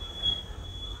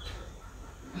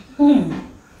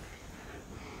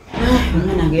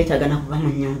omwana ngeetagana kuva mu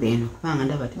nnyumba eno kubanga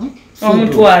ndaba ti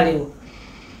omutwalewo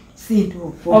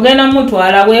sintuufu ogenda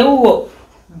mutwala bwewuwo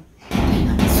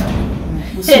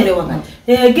musonde wakati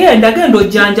genda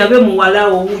ojjanjabe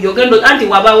muwalawo wuyo genda anti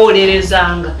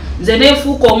wabawolerezanga nze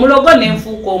neefuuka omulogo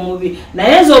nenfuuka omubi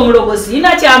naye nze omulogo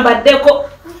siina kyambaddeko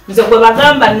nze gwe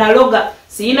bagamba naloga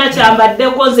siina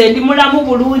kyambaddeko nze ndi mulamu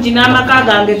bulungi n'amaka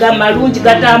gange gamalungi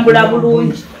gatambula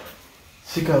bulungi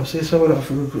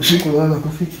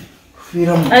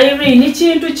Iryn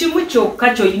kintu kimu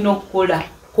kyokka kyolina okukola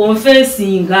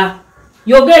konfensinga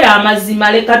yogera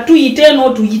amazima leka tuyite eno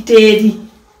tuyite eri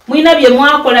mwina bye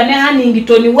mwakola ne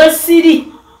Hannington wesiri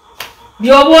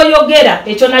byoba oyogera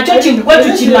ekyo nakyo kigwe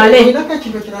tukimale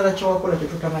ekintu ekirala kyewakola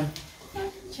tetutamanyi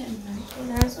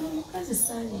omukazi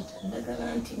saleeta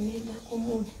ndagala nti nenda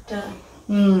kumutta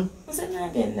nze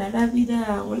nange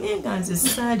nalabiraawo naye nga nze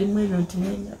saalimu ebyo nti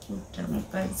nenda kutta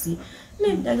mukazi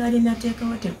neddagala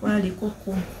linateekawo tekwaliko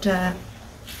kutta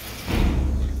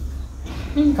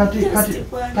kati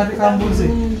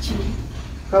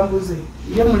kambuze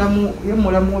ye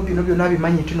mulamu bino byonna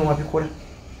abimanyi tino wabikola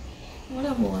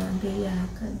mulamu wange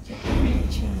yakajja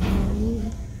ekyamanyi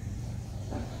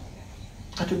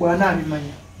kati bwana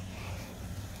abimanya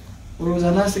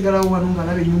olowooza nasigalawo wano nga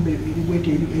naba ennyumba eribwete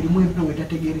erimu empewo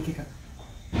etategerekeka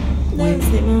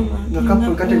nga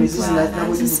kapu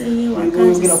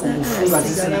katemizizinaoyogera ku bufunga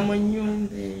sigala mu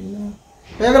nnyumba eno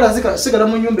oyagala sigala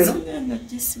mu nnyumba eno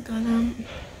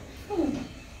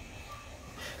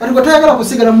kati gwe toyagala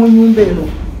kusigala mu nnyumba eno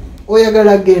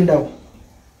oyagala gendawo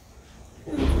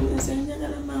nze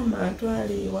njagala maama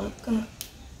atwale ewaka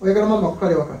oyagala maama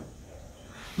akutwale ewaka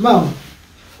maama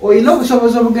oyina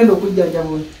obusobozi obugenda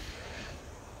okujjanjaba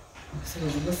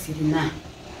obusobozi bwe sirina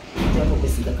njaba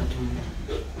okwesiga Katonda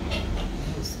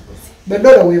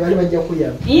bedola webali bajja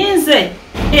kuyamba yinze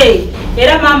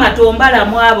era maama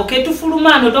tombalamu abo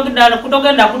ketufulumaano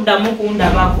togenda kuddamu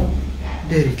kundabako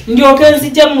ndyoke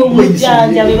nzije mu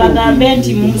jjanja bebagambe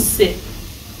nti muse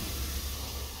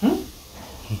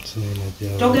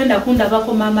togenda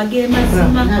kundabako maama ge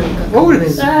mazima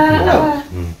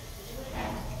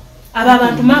aba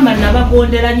abantu maama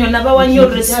nabagondera nnyo nabawa nnyo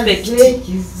respect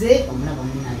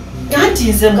anti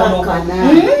nze mulogo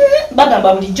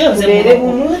bagamba bulijjo nze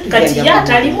mulogo kati ye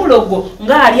atali mulogo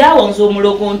ng'ali awo nze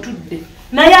omulogo ntudde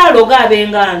naye aloga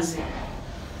abenga nze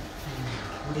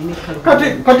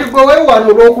Kati gwe wano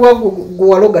olw'okuba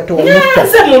gwewaloga tewamutta.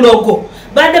 Nze mulogo.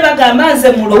 Badde bagamba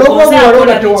nze mulogo.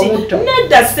 Olw'okuba tewamutta.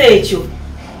 Nedda si ekyo.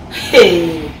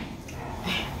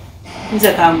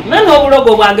 Nze kangu. Nano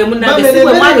obulogo bwange munnange si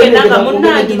bwe mwagenda nga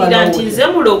munnangirira nti nze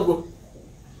mulogo.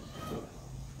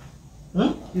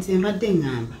 Nze mbadde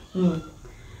ngamba.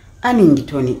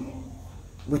 Aningitoni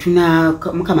bwetuna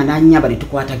mukama n'anyamba ne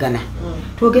tukwatagana.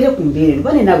 Twogere ku mbeera eno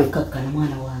bane naawe kakkana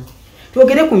mwana wange.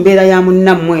 Twogere ku mbeera ya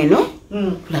munnammwe eno.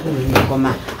 Tulabe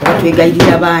wenyekoma. Oba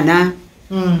twegayirira abaana.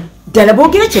 Ddala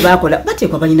boogera kye baakola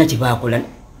bateekwa balina kye baakola.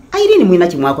 Iryn mwina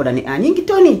kye mwakola ne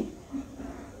Aningitoni.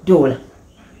 Dola.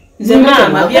 Nze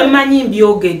maama byemmanyi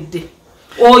mbyogedde.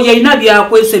 Oyo alina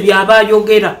byakwese byaba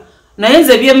ayogera. Naye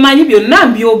nze byemmanyi byonna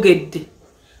mbyogedde.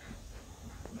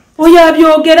 Oyo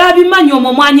abyogera abimanyi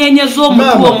omwo mwanyenyeza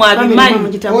omutwe omwo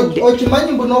abimanyi.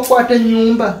 Okimanyi mbu n'okwata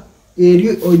ennyumba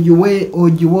eri ogiwe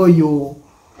oyo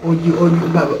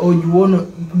ogiwono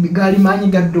gali manyi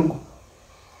ga ddogo.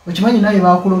 Okimanyi naye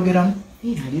baakulogeramu.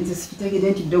 Nze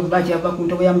sikitegedde nti ddogo bakyava ku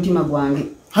ntobo ya mutima gwange.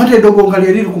 Hante eddogo nga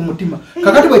lyeriri ku mutima.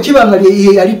 Kakati bwe kiba nga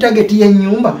yali tageti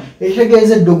y'ennyumba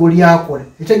ekitegeeza eddogo lyakola.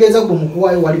 Ekitegeeza gwe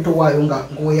mukuwaayo wali towaayo nga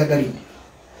weeyagalidde.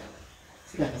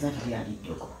 Sigakazaata lyali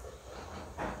ddogo.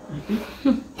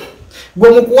 Gwe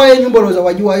mukuwaayo ennyumba olowooza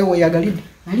wagiwaayo weeyagalidde.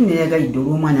 Nali neeyagalidde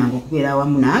olw'omwana wange okubeera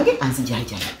awamu nange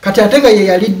anzijanjala. Kati ate nga ye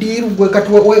yali ddiiru gwe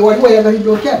kati wali weeyagalidde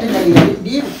otya ate nga ye yali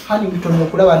ddiiru Aningitoni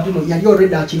okulaba nti no yali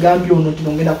already akigambye ono nti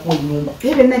nongenda kuwa ennyumba.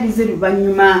 Ebyo byonna bize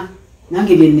luvannyuma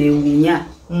nange bye neewuunya.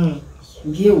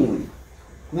 Byewuunya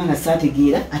kubanga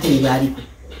saategeera ate ne byaliko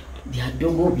bya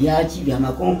ddogo byaki bya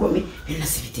makonkome byonna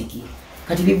sibitegeera.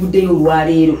 Kati bivuddeyo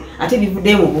olwaleero ate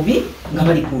bivuddeyo mu bubi nga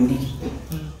bali ku ndiri.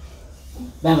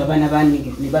 Baba bana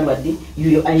banige ne balwadde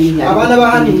yoyo ayinya abaana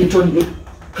ba Aningitoni.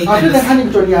 Ate ne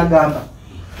Aningitoni agamba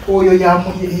oyo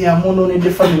yamunonedde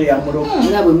famire ya mulogo.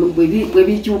 Nga bwe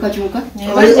bikyukakyuka.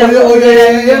 Oyo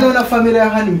yanona famire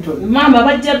ya Aningitoni. Maama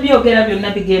bajja byogera byonna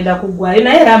bigenda kuggwayo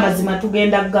naye era amazima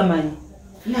tugenda kugamanya.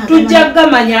 Tujja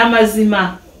kugamanya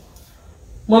amazima.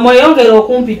 Mwe mweyongera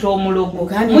okumpita omulogo.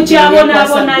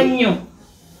 Mukyabonaabona nnyo.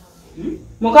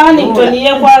 Muka Aningitoni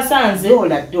yekwasa nze.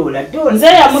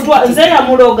 Nze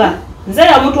yamuloga. Nze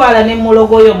yamutwala ne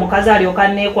mulogo yo mukazi alyoka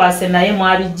neekwase naye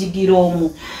mwabijigira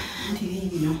omu.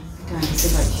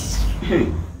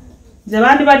 Nze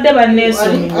bandibadde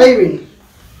banneesonyiwa. Iryn.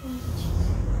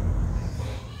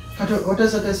 Kati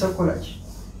oteesateesa kukola ki?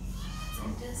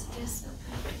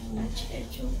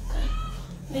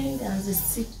 Nenga nze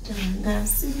sittanga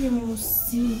siri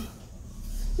musi.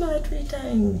 Twita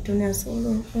Aningitoni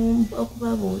asobola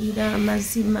okubabuulira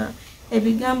amazima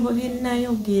ebigambo bye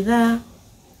nayogera.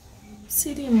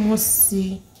 Siri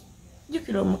musi.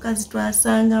 Jjukira omukazi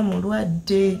twasanga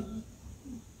mulwadde.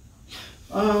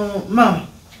 Mama,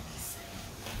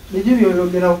 biki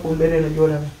byoyogera ku mbeera eno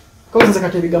gy'olaba? Because nze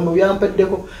kati ebigambo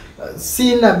byampeddeko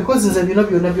siina because nze bino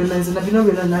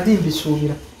byonna nali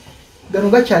mbisuubira. Gano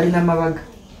gakyalina mabaga.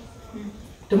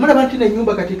 Temulaba nti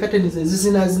n'ennyumba kati kateni ze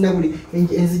zizinaazina buli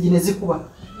enzigi ne zikuba.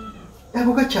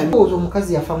 Ago gakyali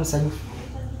omukazi yafa musanyufu.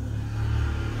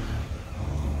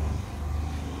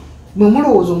 Mwe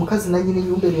mulowooza omukazi nannyini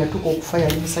ennyumba eno yatuuka okufa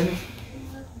yali musanyufu?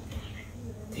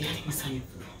 Teyali musanyufu.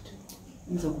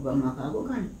 Nze okuva mu makaago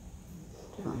gano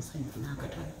tuba musanyufu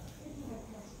n'akatono.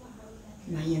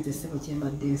 Naye nze ssebo kye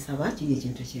mbadde nsaba kiri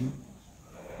ekintu kimu.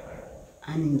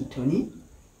 Aningitoni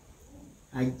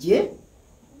ajje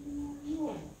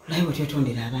naye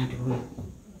bwetwetondera abantu bo.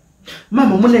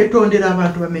 Mama muneetondera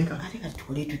abantu bameka? Ate kati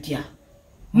tukole tutya?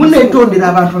 Muneetondera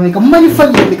abantu bameka? Mumanyi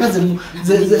famire meka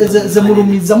ze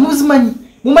mulumiza muzimanyi?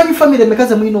 Mumanyi famire meka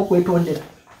ze mulina okwetondera?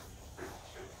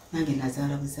 Nange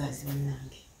nazaala buzaazi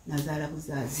bannange. Nazaala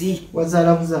buzaazi.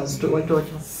 Wazaala buzaazi watyo.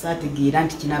 Saategeera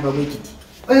nti kinaaba bwe kiti.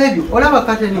 Ebyo olaba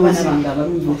kateni abaana bange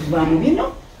abalungi okuvaamu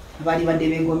bino abaali badde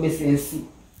bengombesa ensi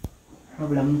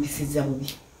wabula mumpisiza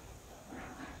bubi.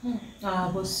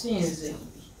 Abo sinze.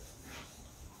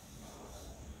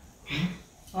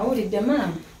 Awulidde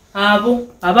maama? Abo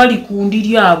abali ku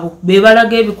ndiri abo be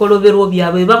balaga ebikolobero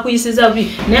byabwe bakuyisiza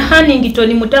bubi. Ne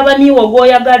Aningitoni mutabani wo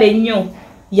gw'oyagala ennyo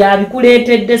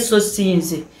yabikuleetedde so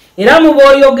sinze. Era mu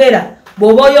b'oyogera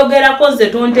bw'oba oyogerako nze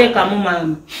tonteekamu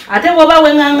maama. Ate bw'oba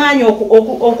weŋŋaŋŋaanya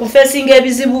okufeesinga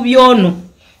ebizibu by'ono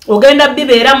ogenda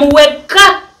bibeera mu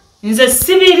wekka nze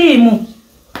sibiriimu.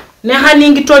 Ne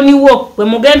Aningitoni wo bwe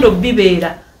mugenda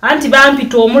bibeera anti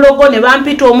bampita omulogo ne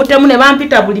bampita omutemu ne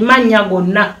bampita buli mannya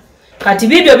gonna. Kati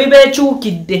bibyo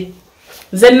bibeekyukidde.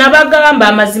 Nze nabagamba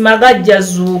amazima gajja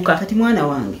zuuka. Kati mwana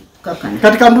wange kakana.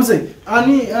 Kati kambuze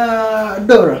ani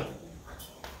Dora.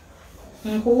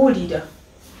 Nkuwulira.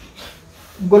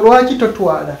 Gwe lwaki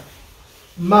totwala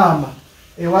mama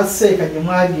ewa Seeka gye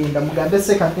mwagenda mugambe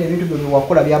Seeka nti ebintu bino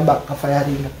wakola byamba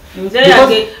kafayalinga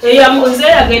nze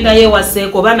yagenda yewa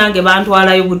Seeka oba nange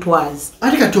bantwalayo butwazi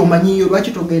ate kati omanyiyo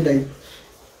lwaki togendayo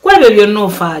kwebyo byonna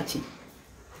ofaaki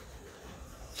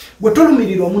gwe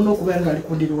tolumirirwa omunno okubeera nga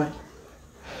alikundirwa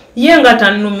ye nga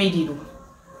tannumirirwa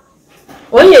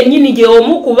oyo yennyini gye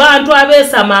omu ku bantu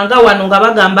abeesamanga wano nga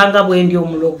bagamba nga bwendi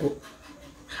omulogo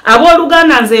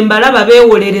abooluganda nze mbalaba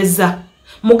beewolereza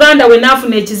muganda we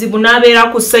naafuna ekizibu n'abeera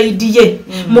ku sayidi ye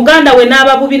muganda we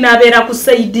n'ababubi n'abeera ku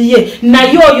sayidi ye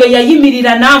naye oyo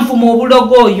yayimirira n'anvuma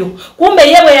obulogo oyo kumbe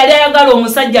ye bwe yali ayagala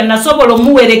omusajja nasobola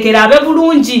omuwerekera abe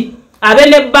bulungi abe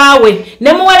ne bbaawe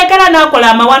ne muwerekera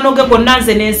n'akola amawano ge gonna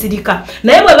nze n'ensirika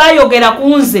naye bwe baayogera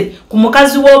ku nze ku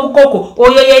mukazi w'obukoko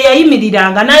oyo ye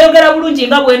yayimiriranga n'ayogera bulungi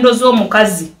nga bwendoza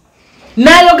omukazi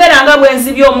n'ayogera nga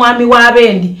bwenzibya omwami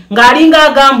w'abendi ng'alinga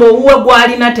agamba owuwe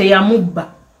gw'alina teyamubba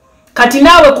kati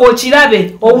naawe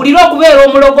kookirabe owulire okubeera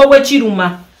omulogo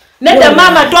bw'ekiruma nedda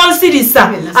maama tonsirisa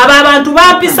abo abantu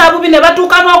bampisa bubi ne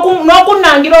batuuka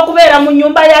n'okunnangira okubeera mu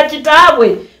nnyumba ya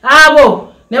kitaabwe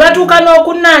abo ne batuuka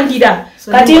n'okunnangira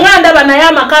kati nga ndaba naye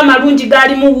amaka amalungi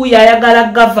gaalimu wuuyo ayagala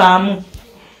gavaamu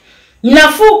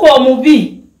nafuuka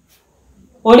omubi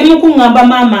oli mu kuŋŋamba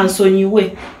maama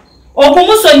nsonyiwe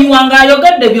okumusonyiwa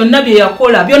ng'ayogedde byonna bye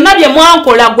yakola byonna bye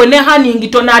mwankola gwe ne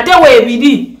Hannington ate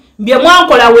weebiri bye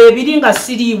mwankola weebiri nga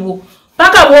siriiwo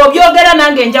paka bw'obyogera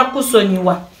nange nja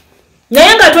kukusonyiwa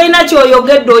naye nga tolina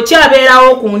kyoyogedde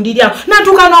okyabeerawo okundirya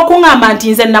natuuka n'okuŋŋamba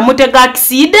nti nze namutega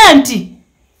akisidenti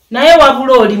naye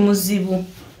wabula oli muzibu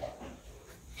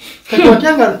kati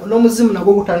watyanga n'omuzimu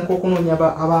nagwo gutandika okunoonya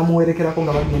abamuwerekerako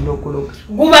nga bagenda okuloga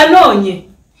gubanoonye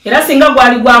era singa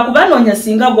gwali gwakubanoonya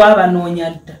singa gwabanoonya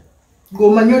dda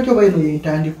gwomanyi otya oba eno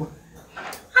yentandikwa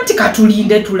anti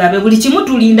katulinde tulabe buli kimu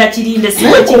tulinda kirinde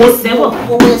siwe kirisebo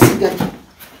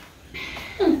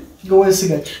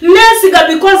nesiga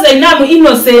because enamu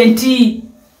innocent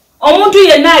omuntu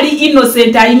yenna ali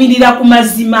innocent ayimirira ku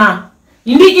mazima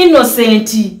ndi innocent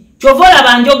kyovola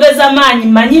banjogeza maanyi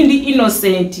manyi ndi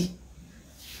innocent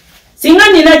singa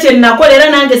nina kye nakola era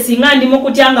nange singa ndi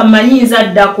mukutyanga manyinza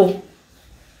ddako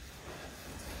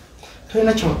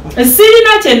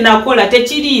sirina kye nakola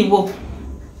tekiriiwo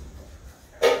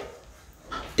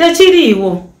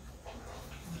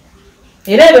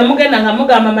era ebyo mugenda nga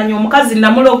mugamba manya omukazi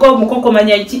namuloga omukoko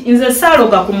manya nze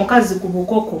saaloga ku mukazi ku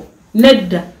bukoko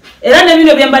nedda era ne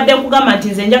bino bye mbadde nkugamba nti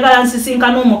nze njagala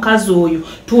nsisinkana omukazi oyo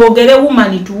tuwogere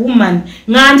woman to woman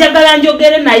nga njagala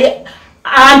njogere naye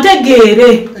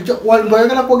antegeere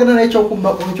oyagala kwogera naye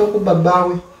ekyokubba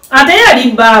bbaawe ate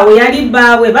yali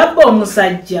bbaawe babba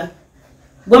omusajja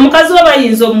gwe mukazi we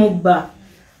bayinza omubba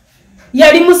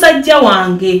yali musajja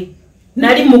wange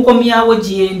nali mukomyawo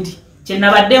gyendi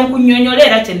kyenabadde nkunnyonnyola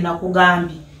era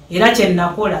kyennakugambye era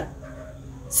kyennakola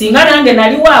singa nange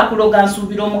nali waakuloga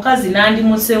nsuubira omukazi nandi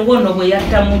musengo ono bwe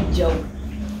yatta mujjawo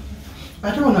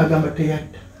ate ono agamba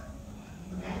teyatta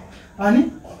ani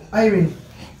Iryn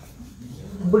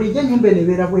bulijjo ennyumba eno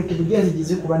ebeera bweti bugenzi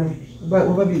gizikuba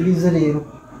oba bize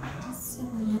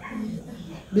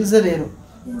leero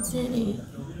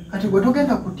ati gwe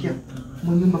togenda kutya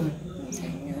mu nyumba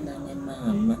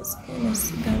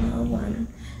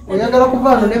oyagala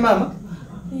kuvaano ne maama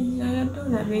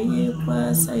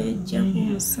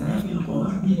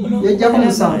yajja ku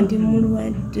musango ndi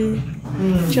mulwadde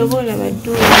kyobola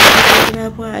badoola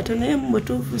bwato naye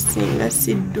mubutuufu singa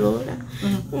sidoola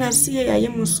nga siye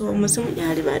yayimusa omuzimu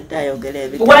gyali badde ayogera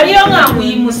waliyo nga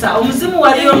akuyimusa omuzimu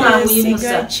waliyo nga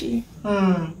akuyimusa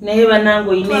naye banange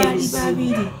oyina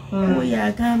ebizibu oyo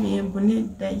agambye embu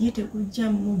nedda ye tekujja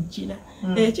mujjira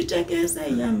ekitegeeza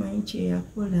yamanyi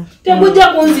kyeyakola tekujja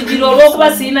kunzijira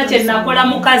olw'okuba sirina kye nakola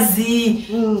mukazi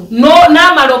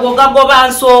n'amalogo gagoba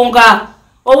nsonga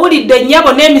owulidde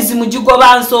ennyabo n'emizimu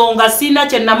gigoba nsonga sirina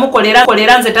kye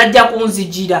namukolera nze tajja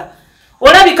kunzijira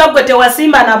olabika gwe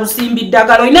tewasimba na busimbi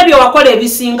ddagala olina bye wakola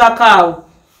ebisingako awo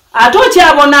ate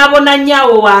okyabonaabona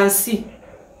nnyawo wansi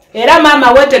era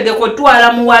maama weetegeka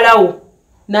otwala muwalawo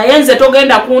naye nze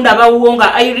togenda kundaba wuwo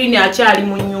nga Iryn akyali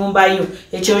mu nnyumba yo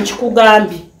ekyo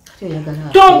nkikugambye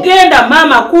togenda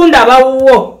maama kundaba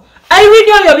wuwo Iryn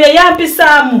oyo bye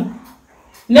yampisaamu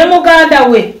ne muganda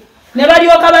we ne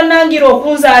balyoka bannangira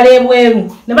okunzaala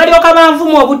ebweru ne balyoka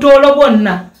banvuma obutoolo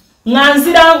bwonna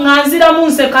nganzira mu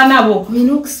nseka nabo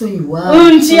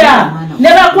ntya ne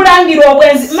bakulangira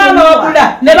obwenzi maama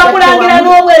wabula ne bakulangira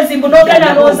n'obwenzi mbu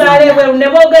n'ogenda n'ozaala ebweru ne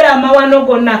boogera amawano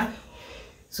gonna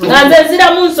nga nze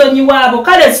nzira mu nsonyi waabo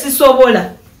kale sisobola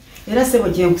Era sebo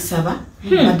gye nkusaba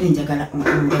badde njagala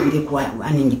ngabire kwa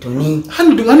Anington.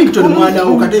 Anington mwana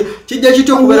wo kate kijja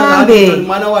kityo kubera Anington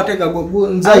mwana wo atega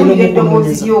nzai no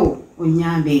mukunonyeza.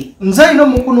 Onyambe. Nzai no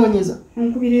mukunonyeza.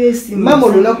 Nkubirire esimu. Mama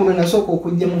lunaku lwe nasooka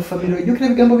okujja mu family ojjukira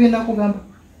ebigambo bye nakugamba.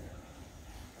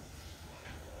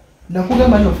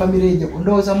 Nakugamba no family ejo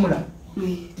ndowooza mulaba.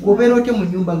 Gobeera otya mu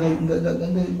nyumba nga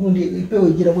gundi epewo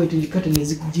ejira bwete kate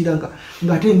nezikugira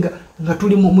nga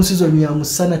tuli mu season ya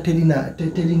musana terina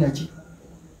ki.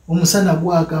 Omusana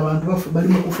gwaka abantu bafe bali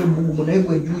mu kufa ebbugumu naye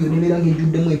gwe juyo nebeera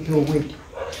ng'ejjuddemu epewo bwete.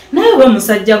 Naye we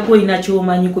musajja gwe olina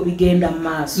ky'omanyi ku bigenda mu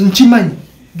maaso. Nkimanyi.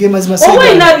 Oba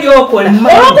olina by'okola.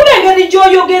 Olwokuba engeri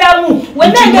gy'oyogeramu,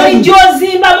 wenna engeri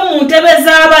gy'ozimbamu mu ntebe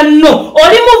z'abanno,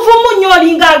 oli muvumu nnyo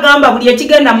olinga agamba buli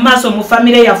ekigenda mu maaso mu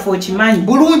famire yaffe okimanyi.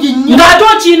 Bulungi nnyo. Ng'ate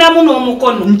okiyinamu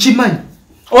n'omukono. Nkimanyi.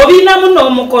 Obiyinamu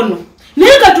n'omukono.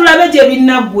 Naye katulabe gye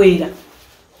binnaggweera.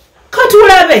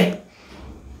 Katulabe.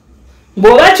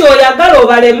 Bw'oba kyoyagala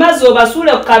obalemaze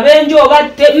obasuule ku kabenje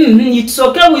obatte it's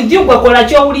okay with you gwe kola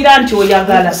ky'owulira nti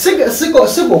oyagala.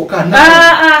 Sigoka.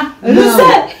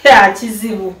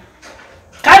 Kizibu.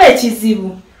 Kale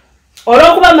kizibu.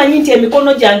 Olw'okuba manyi nti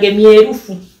emikono gyange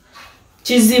myerufu.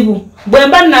 Kizibu. Bwe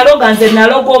mba naloga nze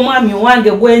naloga omwami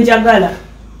wange gwenjagala.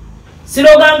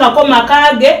 Sirogangako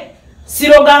makaage,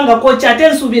 sirogangako kyate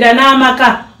nsubira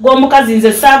n'amaka g'omukazi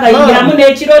nze saagayingiramu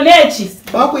n'ekiro n'eki.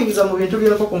 Bakuyingiza mu bintu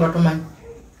by'enkoko nga tomanyi.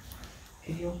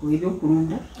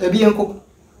 Ebyokulumba. Eby'enkoko.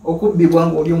 Okubbibwa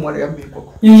ng'oli omuwala yabba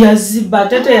enkoko. Yazibba,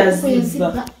 tete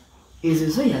yazibba. Ezo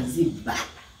zo yazibba.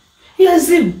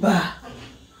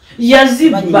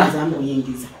 Yazibba.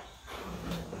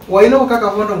 Walina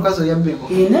obukakafu nti omukazi oyabba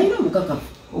enkoko. Nalina obukakafu.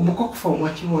 Obukokufa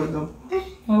obwakibolegamu.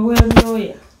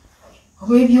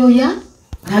 Obw'ebyoya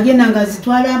nagenda nga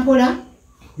zitwala mpola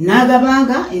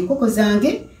n'agabanga enkoko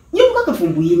zange nyobukakafu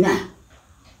mbuyina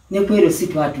nekwero si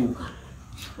twatuuka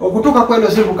okutuuka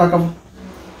kwero si bukakafu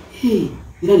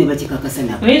era ne bakikakasa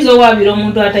nabo. Oyinza owaabira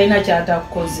omuntu atalina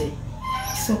kyatakukoze.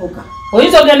 Kisoboka.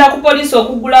 Oyinza ogenda ku poliisi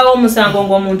okuggulawo omusango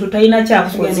ng'omuntu talina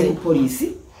kyakukoze. Ku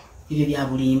poliisi ebyo bya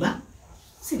bulimba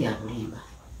si bya bulimba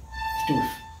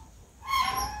kituufu.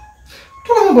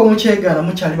 Tulaba mukyegaana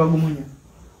mukyali bagumunyo.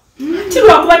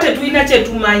 Lwakuba tetulina kye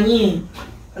tumanyi.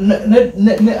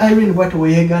 Ne Iryn bwate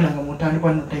weyegaana nga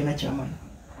mutandikwa notalina kyamanyi.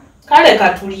 Kale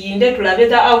katulinde tulabe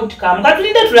the outcome.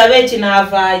 Katulinde tulabe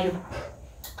ekinaavaayo.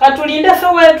 Katulinde ffe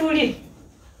weetuli.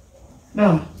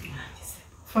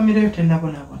 Famire yo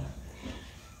tennabonaabona.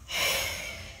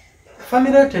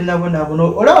 Famire yo tennabonaabona.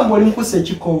 Olaba mbw'oli mukusa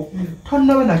ekikoowu.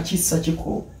 Tonnabe nakissa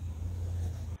kikoowu.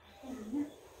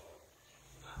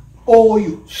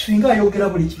 Oyo singa ayogera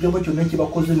buli kigambo kyonna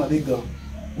kibakoze mabega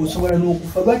osobola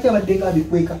n'okufa. Lwaki abadde nga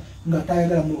abikweka nga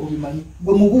tayagala obimanyi?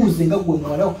 Gwe mubuuze nga gwe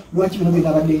muwala lwaki bino bye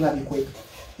abadde nga abikweka.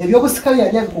 Ebyobusika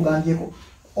yali abikugambyeko.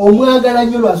 Omwagala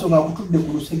nnyo lwansonga akutudde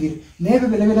ku lusegere. Naye ebyo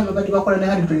byonna byonna babadde bakola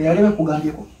naye Anington yali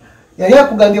abikugambyeko. Yali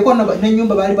akugambyeko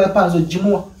n'ennyumba baali bapanze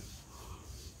ogimuwa.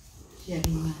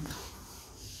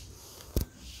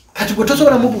 Kati gwe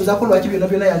tosobola mubuuzaako lwaki byonna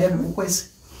byonna yali abikukwese.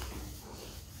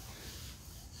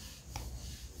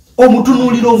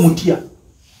 Omutunuulira omutya.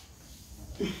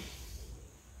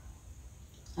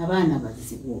 Abaana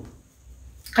bazibu.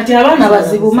 Kati abaana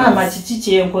bazibu maama kiki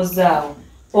kyenkozaawo?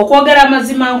 Okwogera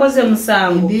amazima nkoze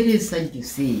musango. Embeera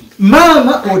esajjuse.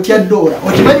 Maama otya Dora.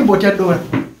 Okimanyi bw'otya Dora?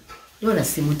 Dora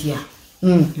simutya.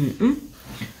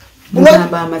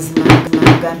 Mugamba amazima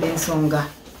nagamba ensonga.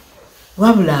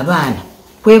 Wabula abaana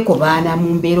kwekobaana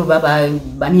mu mbeera baba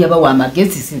bani yabawa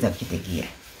amagezi sinza kukitegeera.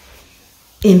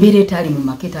 Embeera etali mu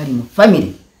maketa ali mu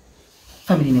family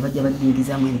ne bajja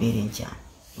bajingizaamu embeera enkyama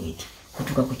bweti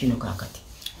kutuuka ku kino kaakati.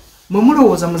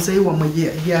 Mumulowooza muzeeyi wammwe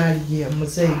gyali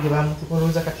muzeeyi gye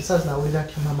bamukulowooza kati saazi nawulira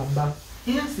ati maama bba.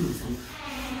 Era simusana.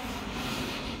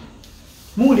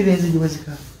 Muwulira enzigi bwe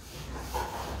zikaba.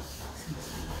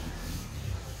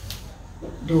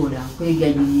 Dora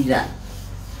nkwegayirira.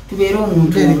 Tubeera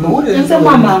omuntu nze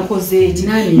maama nkoze eki.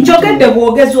 Njogedde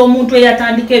bwogezi omuntu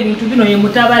eyatandika ebintu bino ye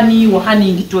mutabaniiwo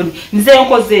Anington. Nze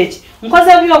nkoze eki.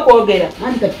 Nkoze by'okwogera.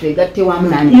 Nandi kati twegatte wamu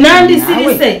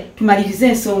nandisirise. Tumalirize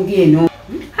ensonga eno.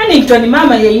 Anington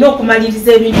maama yalina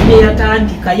okumaliriza ebintu bye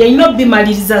yatandika. Yalina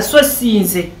obimaliriza so si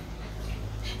nze.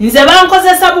 Nze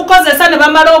bankozesa bukozesa ne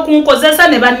bamala okunkozesa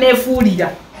ne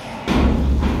banneefuulira.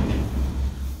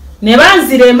 Ne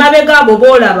banzira emabega abo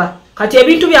boolaba. Kati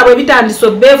ebintu byabwe bitandise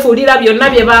obbeefuulira byonna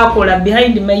bye baakola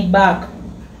behind my back.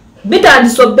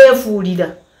 Bitandise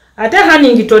obbeefuulira. Ate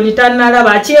Anington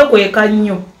tannalaba akyekweka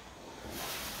nnyo.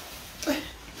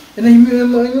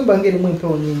 Ennyumba ng'erimu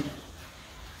empewo nnyingi.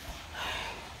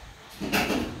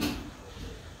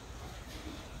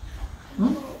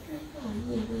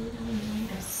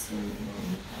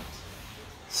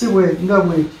 Si bwe nga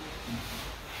bwe.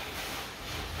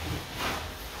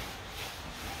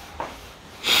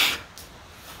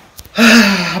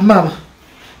 Mama.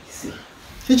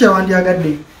 Kicha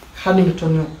wandyagadde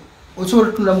Huntington. Osobola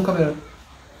okutunda mu kamera.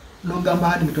 N'ogamba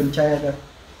Huntington kyayagala.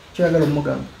 Kyayagala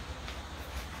omugamba.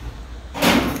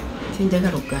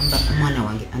 Tinjagala okugamba omwana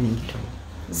wange Huntington.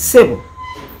 Sebo.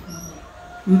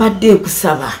 Mbadde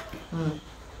nkusaba.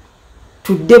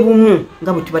 Tudde bumu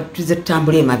nga bwe tuba tuze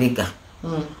tutambula emabega.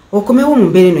 Okomewo mu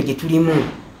mbeera eno gye tulimu.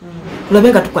 Tulabe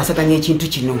nga tukwasaganya ekintu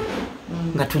kino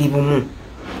nga tuli bumu.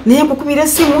 Naye nkukubira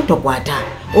essimu tokwata.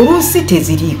 Oluusi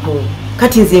teziriiko.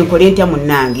 Kati nze nkole ntya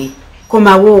munnange.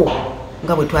 Komawo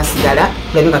nga bwe twasigala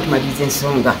tulabe nga tumaliriza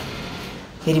ensonga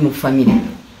eri mu famire.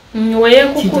 Weye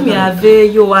kukumi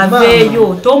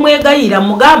aveeyo. Tomwegayira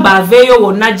mugamba aveeyo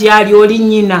wonna gy'ali oli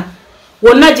nnyina.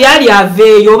 Wonna gy'ali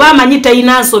aveeyo. Oba amanyi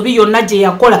talina nsobi yonna gye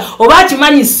yakola. Oba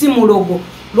akimanyi si mulogo.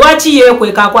 Lwaki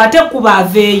yeekweka akwate kuba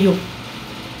aveeyo.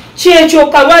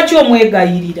 Kyekyoka lwaki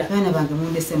omwegayirira? Baana bange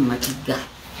mundese mu makiga.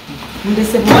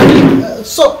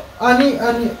 So, ani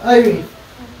Iryn.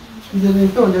 Nze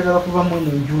nto njagala kuba mwene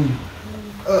enjuyi.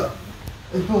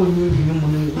 Epo nyingi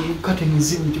nyumu kate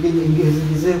nizibu tugenye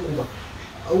ngeze kuba.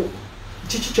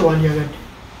 Kiki kyo wandyagadde?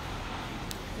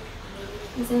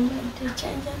 Nze mbadde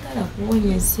kyenjagala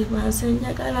kuwonyezebwa, nze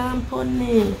njagala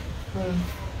mpone.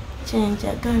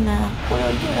 Kyenjagala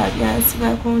olagala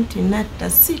byasibako nti natta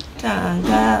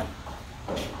sittanga.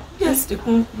 Just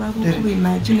kunkuba bukubi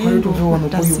maji naye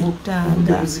ng'okutta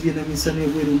sittanga.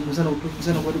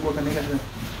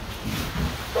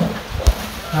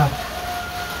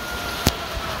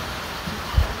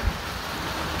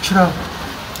 Kira.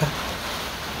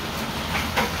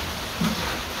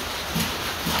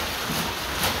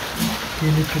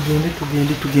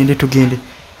 Tugende.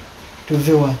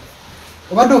 Tuve wa.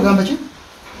 Obadde ogamba ki?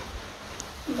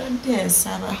 Mbadde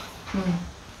nsaba.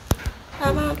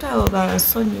 Abantu abo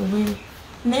bansonyiwe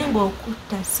naye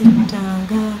ng'okutta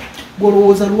sittanga.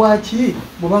 Golowooza lwaki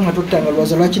bw'obanga tottanga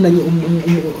lwaza lwaki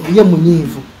ye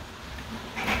munyiivu?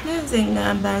 Nze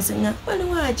ngamba nze nga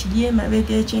waliwo akiri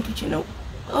emabega ekintu kino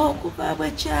okuva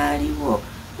bwe kyaliwo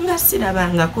nga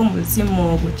sirabangako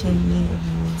muzimu ogwo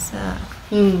kyenneebuuza.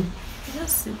 Era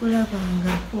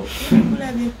sigulabangako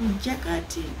kulabye kujja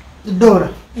kati. Dora,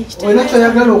 olina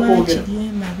kyoyagala okwogera?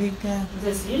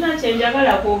 Nze sirina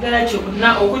kyenjagala kwogera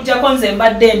kyonna okuggyako nze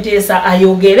mbadde nteesa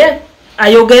ayogere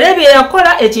bye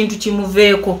yakola ekintu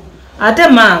kimuveeko. Ate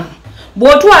maama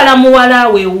bw'otwala muwala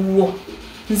we wuwo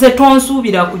nze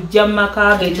tonsuubira kujja mu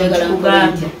maka ge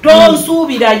kyekikugambye.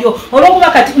 Tonsuubirayo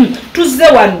olw'okuba kati tuzze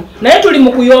wano naye tuli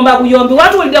mu kuyomba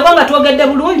watuwuliddeko nga twogedde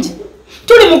bulungi.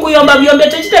 Tuli mu kuyomba buyombe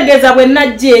tekitegeeza bwe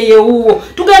najja ewuwo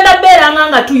tugenda beeranga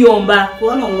nga tuyomba.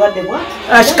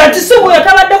 Kati si bwe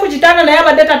tabadde ku kitanda naye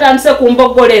abadde tatandise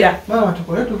kumboggolera.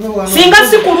 Singa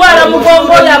si kulwala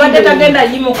mugongo oyo abadde tagenda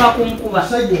yimuka kunkuba.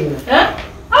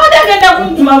 Abadde agenda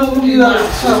kunkuma bulungi.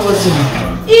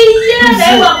 Iye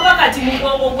naye wakuba kati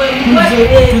mugongo gwe mulwadde.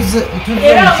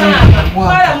 Era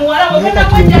maama muwala ogenda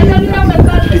kwejjanjabira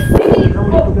mwekati.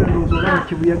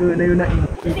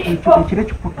 Kire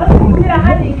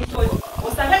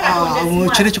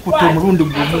kikutta omulundi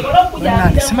gumu.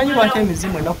 Simanyi lwaki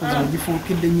emizimu ennaku zino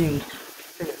gifuukidde nnyingi.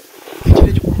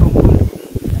 Ekire kikutta omulundi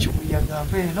kibuyaga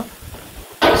nva eno.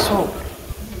 So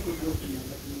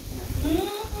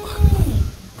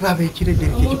tulaba ekire gye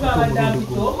kikutta omulundi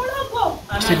gumu.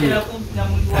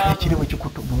 Ekire bwe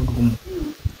kikutta omulundi gumu.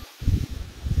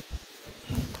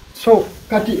 So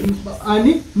kati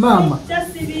ani mama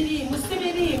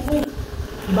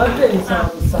mbadde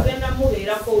nsaabusa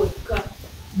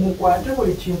mukwate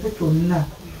buli kintu kyonna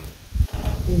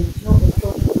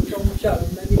ekyomukyalo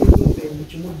nanyirigumbe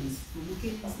mukimugizi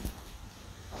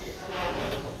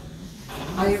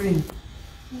Iryn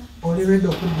oli redde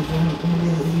okuddiza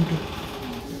ebintu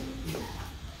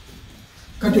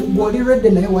kati bw'oli redde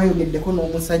naye wayogeddeko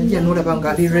n'omusajja n'olaba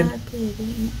nga ali redde.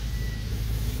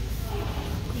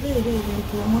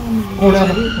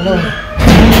 Olaba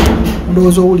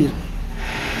ndowooza owulira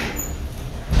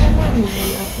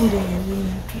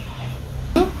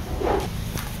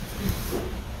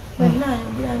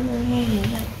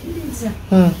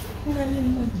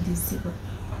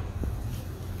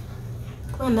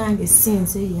kuba nange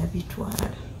sinze yabitwala.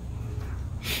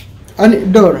 ani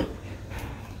Dora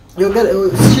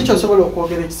kiki osobola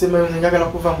okwogera ekisembayo nze njagala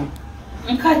kuvamu?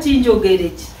 Nkati njogere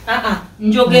ki?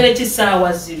 Njogere ki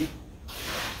saawa zino?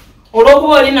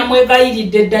 Olw'okuba olina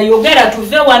mwegayiridde dda yogera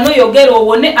tuve wano yogera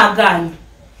owone agaanyi.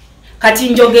 Kati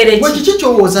njogere ki? Kiki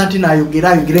kyowooza nti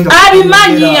naayogera nga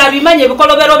abimanyi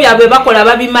ebikolobero byabwe bakola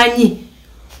babimanyi.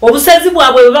 Obusezi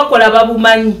bwabwe bwe bakola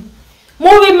babumanyi.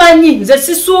 mubimanyi nze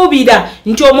sisuubira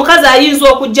nti omukazi ayinza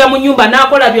okujja mu nyumba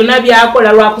n'akola byonna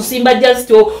byakola lwakusimba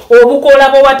just obukola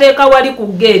bwewateeka wali ku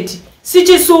geeti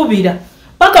sikisuubira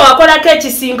paka wakolako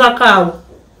ekisinkakaawo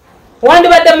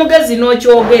wandibadde mugezi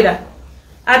n'okyogera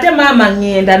ate maama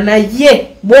ngenda naye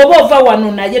bw'oba ova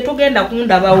wano naye tugenda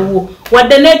kundabawo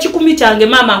wadde n'ekikumi kyange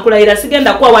maama nkulayira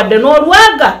sigenda kuwa wadde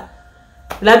n'olwaga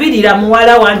labirira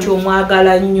muwala wanti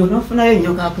omwagala nnyo nofunayo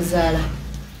nnyo kakuzaala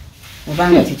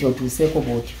obanga kikyotuuseeko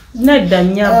bwotyo nedda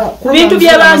nnyabo ku bintu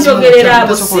bye banjogerera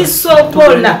abo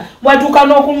sisobola watuuka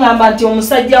n'okuŋŋamba nti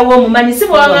omusajja wo omumanyi si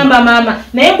bwewagamba maama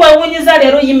naye bwewunyiza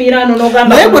leero yimirano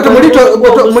n'ogamba naye gwe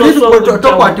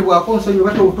tokwatibwako nsonyi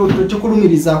oba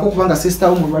tokikulumirizaako kubanga sisita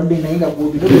wo mulwadde naye nga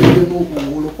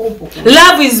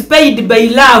love is paid by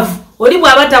love oli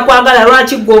bw'aba takwagala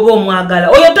lwaki gwe oba omwagala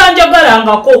oyo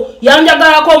tanjagalangako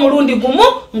yanjagalako omulundi gumu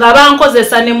nga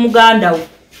bankozesa ne muganda we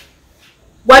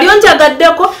wali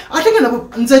onjagaddeko ate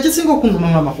nze ekisinga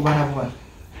okuŋŋama ku baana bwana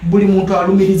buli muntu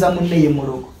alumiriza munne ye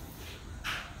mulogo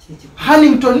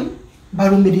Hamilton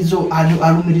balumiriza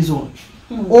alumiriza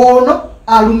ono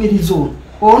alumiriza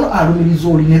ono alumiriza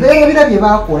oli ne beerabira bye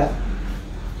baakola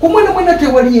kumwe mwena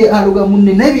tewali aluga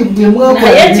munne naye bye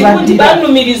mwakola naye kikundi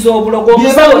balumiriza obulogo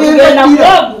omusawo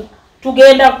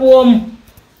tugenda kuomu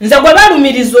nze gwe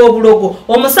balumiriza obulogo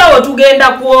omusawo tugenda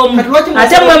kuomu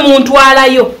ate mwe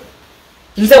muntwalayo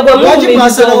nze gwe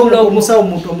mulumiriza obulogo omusawo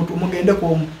muntu mugende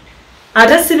kuomu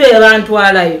ate si be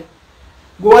bantwalayo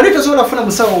gwe wali tosobola kufuna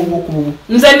musawo w'okububu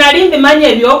nze nali mbimanyi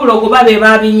ebyobulogo babe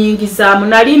babinyingizaamu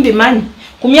nali mbimanyi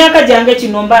ku myaka gyange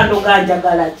kino mba ndoga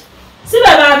njagala ki si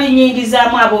be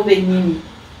babinyingizaamu abo bennyini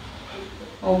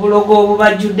obulogo obwo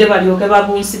bajjudde balyoke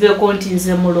babunsibeko nti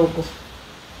nze mulogo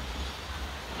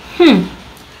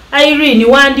Iryn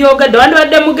wandyogedde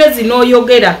wandibadde mugezi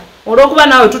n'oyogera olw'okuba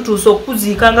naawe tutuuse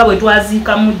okukuziika nga bwe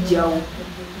twaziika mujjawo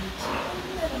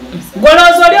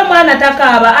golooza oli omwana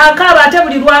takaaba akaaba ate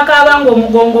buli lwakaaba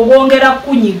ng'omugongo gwongera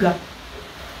kukunyiga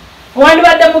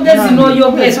wandibadde mugezi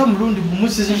n'oyogera omulundi gumu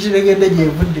sikiregedde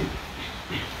gyevudde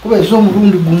kuba eza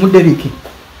omulundi gumu deriki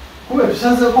kuba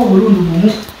tusazeeko omulundi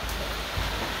gumu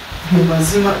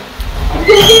mumazima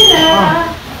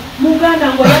muganda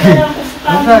ng'oyagala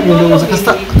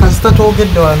kasita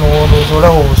twogedde wano olowooza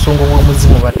olaba obusungu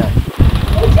bw'omuzimu batali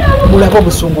mulaba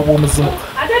obusungu bw'omuzimu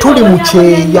tuli mu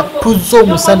kyeya tuzze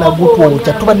omusana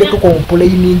gutwokya tubadde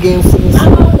tukompuleininga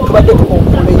enfuufu tubadde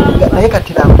tukompuleininga naye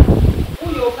katiraba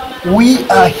we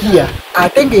are here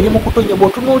ate ng'eri mu kutonya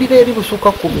bw'otunuulira eri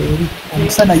busukka kuba eri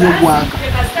omusana yo gwaka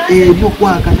eri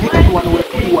ogwaka naye kati wano we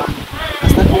tuli wano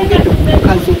kasita twogedde ku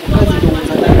mukazi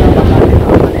ndowooza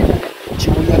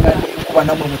kibuyaga n'enkuba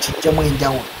namwe mukijjamu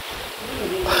enjawulo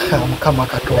mukama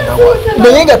katonda wa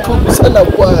naye nga tumusana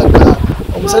gwaka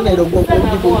omusana ero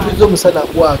gwotulize omusana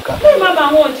gwaka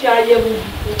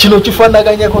kino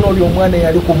kifaanaganyako n'oli omwana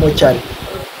eyali ku mokyali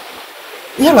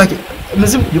yabaki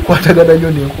emizimu gikwatagana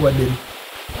nnyo n'enkuba deri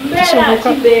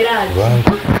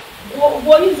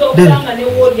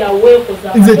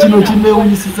nze kino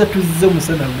kinewunyisiza tuzze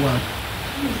omusana gwaka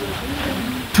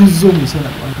tuzze omusana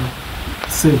gwaka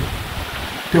se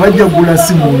tebajja kugula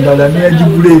simu ndala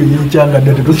neyagigula eyo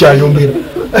yekyangadde tetukyayogera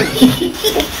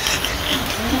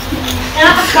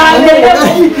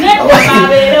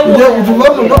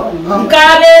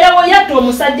ng'abeerewo yatta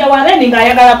omusajja wabeeni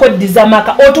ng'ayagalako ddiza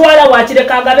maka otwala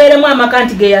wakireka agabeeremu amaka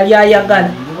nti ge yali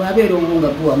ayagala bwabeera obunga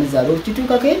bwewamuzaala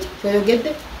okituukako ekyo kyoyogedde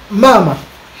maama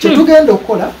kyetugenda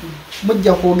okukola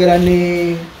mujja kwogera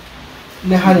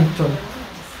ne Hamilton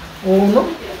ono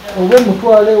oba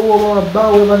omutwale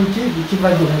wobabbaawe bamukiri kiva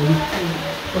gye muli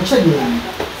okitegeera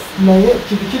naye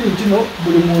kintu kiri kino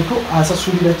buli muntu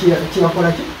asasulira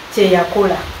kyeyakola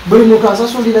kyeyakola buli muntu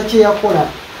asasulira kyeyakola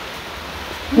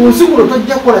ku nsi kuno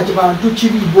tojja kukola kibantu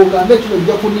kibi bw'ogambe kino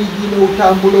ojja kuniigiina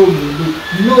otambula ogende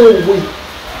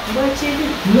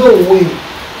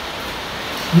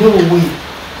no way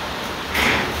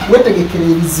wetegekera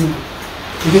ebizibu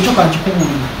ekyo kyo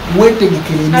kankikubuulira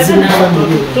wetegekera ebizibu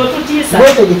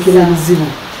wetegekera ebizibu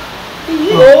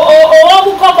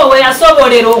ow'obukoko we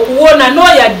yasobolera okuwona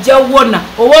n'oyajja wona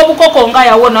ow'obukoko nga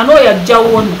yawona n'oyajja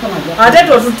wona ate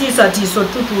totutiisatiiso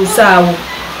tutuusaawo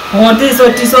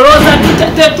ontiisotiiso looza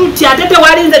tetutya ate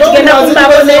tewali nze tugenda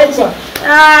kumbaboneki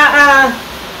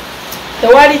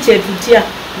tewali kyetutya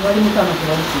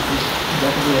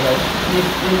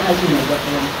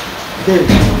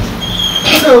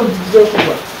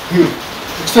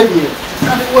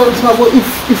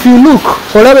if you look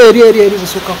olaba eri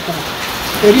busukka kuba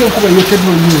eri enkuba eyotedde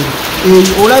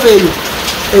onyingi olaba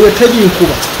eyo teri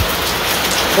nkuba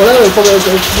olaba enkuba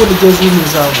ekigundi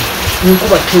gyeziyimizaamu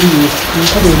enkuba teriyo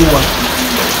enkuba eri wano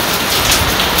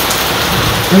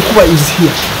enkuba is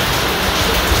here.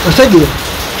 Otegere,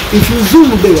 if you zoom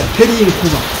there, teri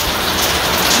enkuba.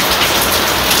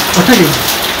 Otegere.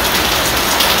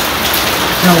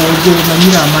 Now ojo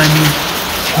manyira amani.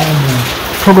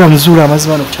 Program zura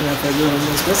amazima no kuchana kwa jona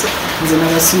mwezi. Nze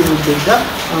nabasiru bega.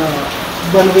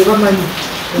 Bano beba mani.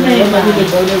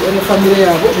 Ne familia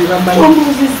yabo beba mani.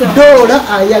 Dola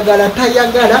ayagala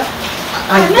tayagala.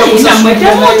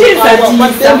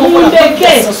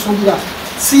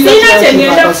 Sina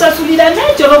kyengenda kusasulira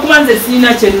nekyo olwokumanze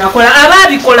sina kyenakola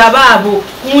abaabikola baabo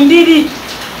kundiri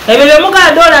ebyo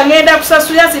byemugaa dola ngenda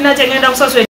kusasulira sina kyengenda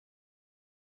kusasulira